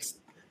and next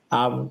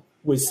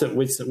with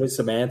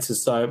some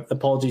answers. So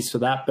apologies for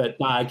that. But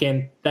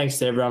again, thanks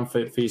to everyone for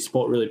your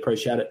support. Really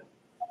appreciate it.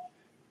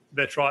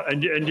 That's right.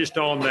 And just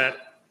on that,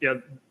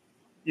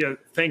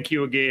 thank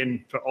you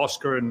again for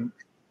Oscar and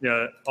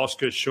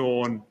Oscar,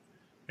 Sean,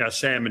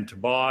 Sam and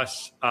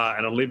Tobias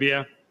and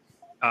Olivia.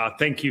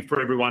 Thank you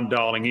for everyone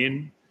dialing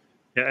in.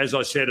 As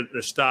I said at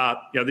the start,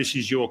 this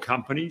is your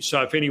company.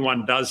 So if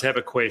anyone does have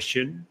a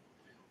question,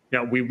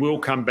 we will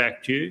come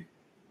back to you.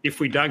 If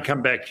we don't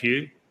come back to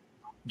you,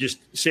 just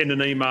send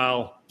an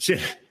email.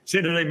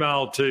 Send an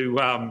email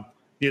to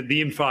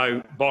the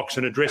info box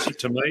and address it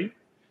to me.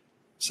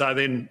 So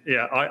then,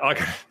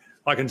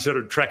 I can sort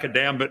of track it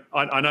down. But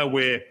I know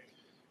we're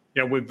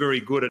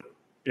very good at.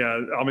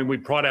 We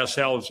pride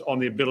ourselves on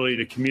the ability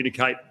to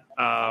communicate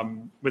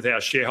with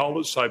our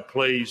shareholders. So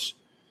please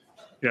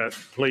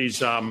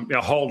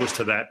hold us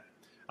to that.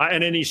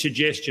 And any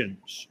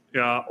suggestions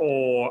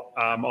or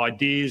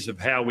ideas of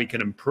how we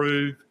can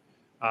improve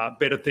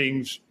better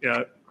things.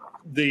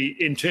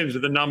 In terms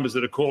of the numbers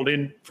that are called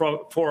in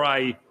for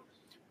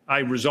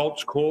a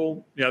results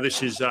call,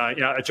 this is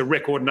it's a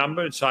record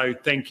number. So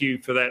thank you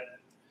for that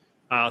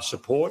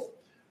support.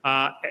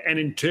 And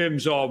in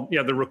terms of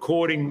the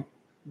recording.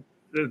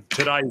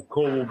 Today's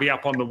call will be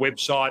up on the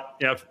website.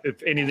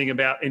 If anything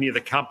about any of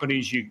the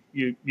companies you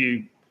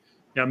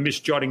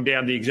missed jotting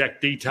down the exact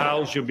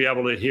details, you'll be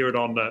able to hear it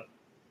on the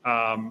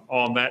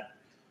on that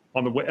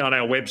on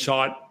our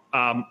website.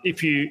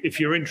 If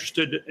you're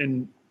interested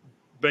in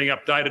being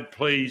updated,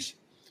 please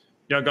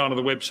go onto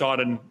the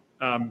website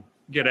and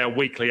get our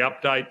weekly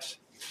updates.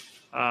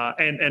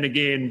 And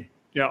again,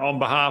 on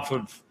behalf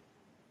of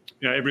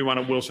everyone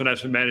at Wilson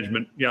Asset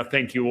Management,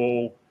 thank you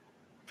all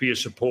for your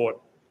support.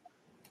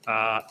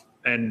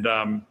 And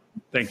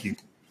thank you.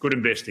 Good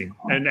investing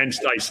and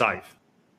stay safe.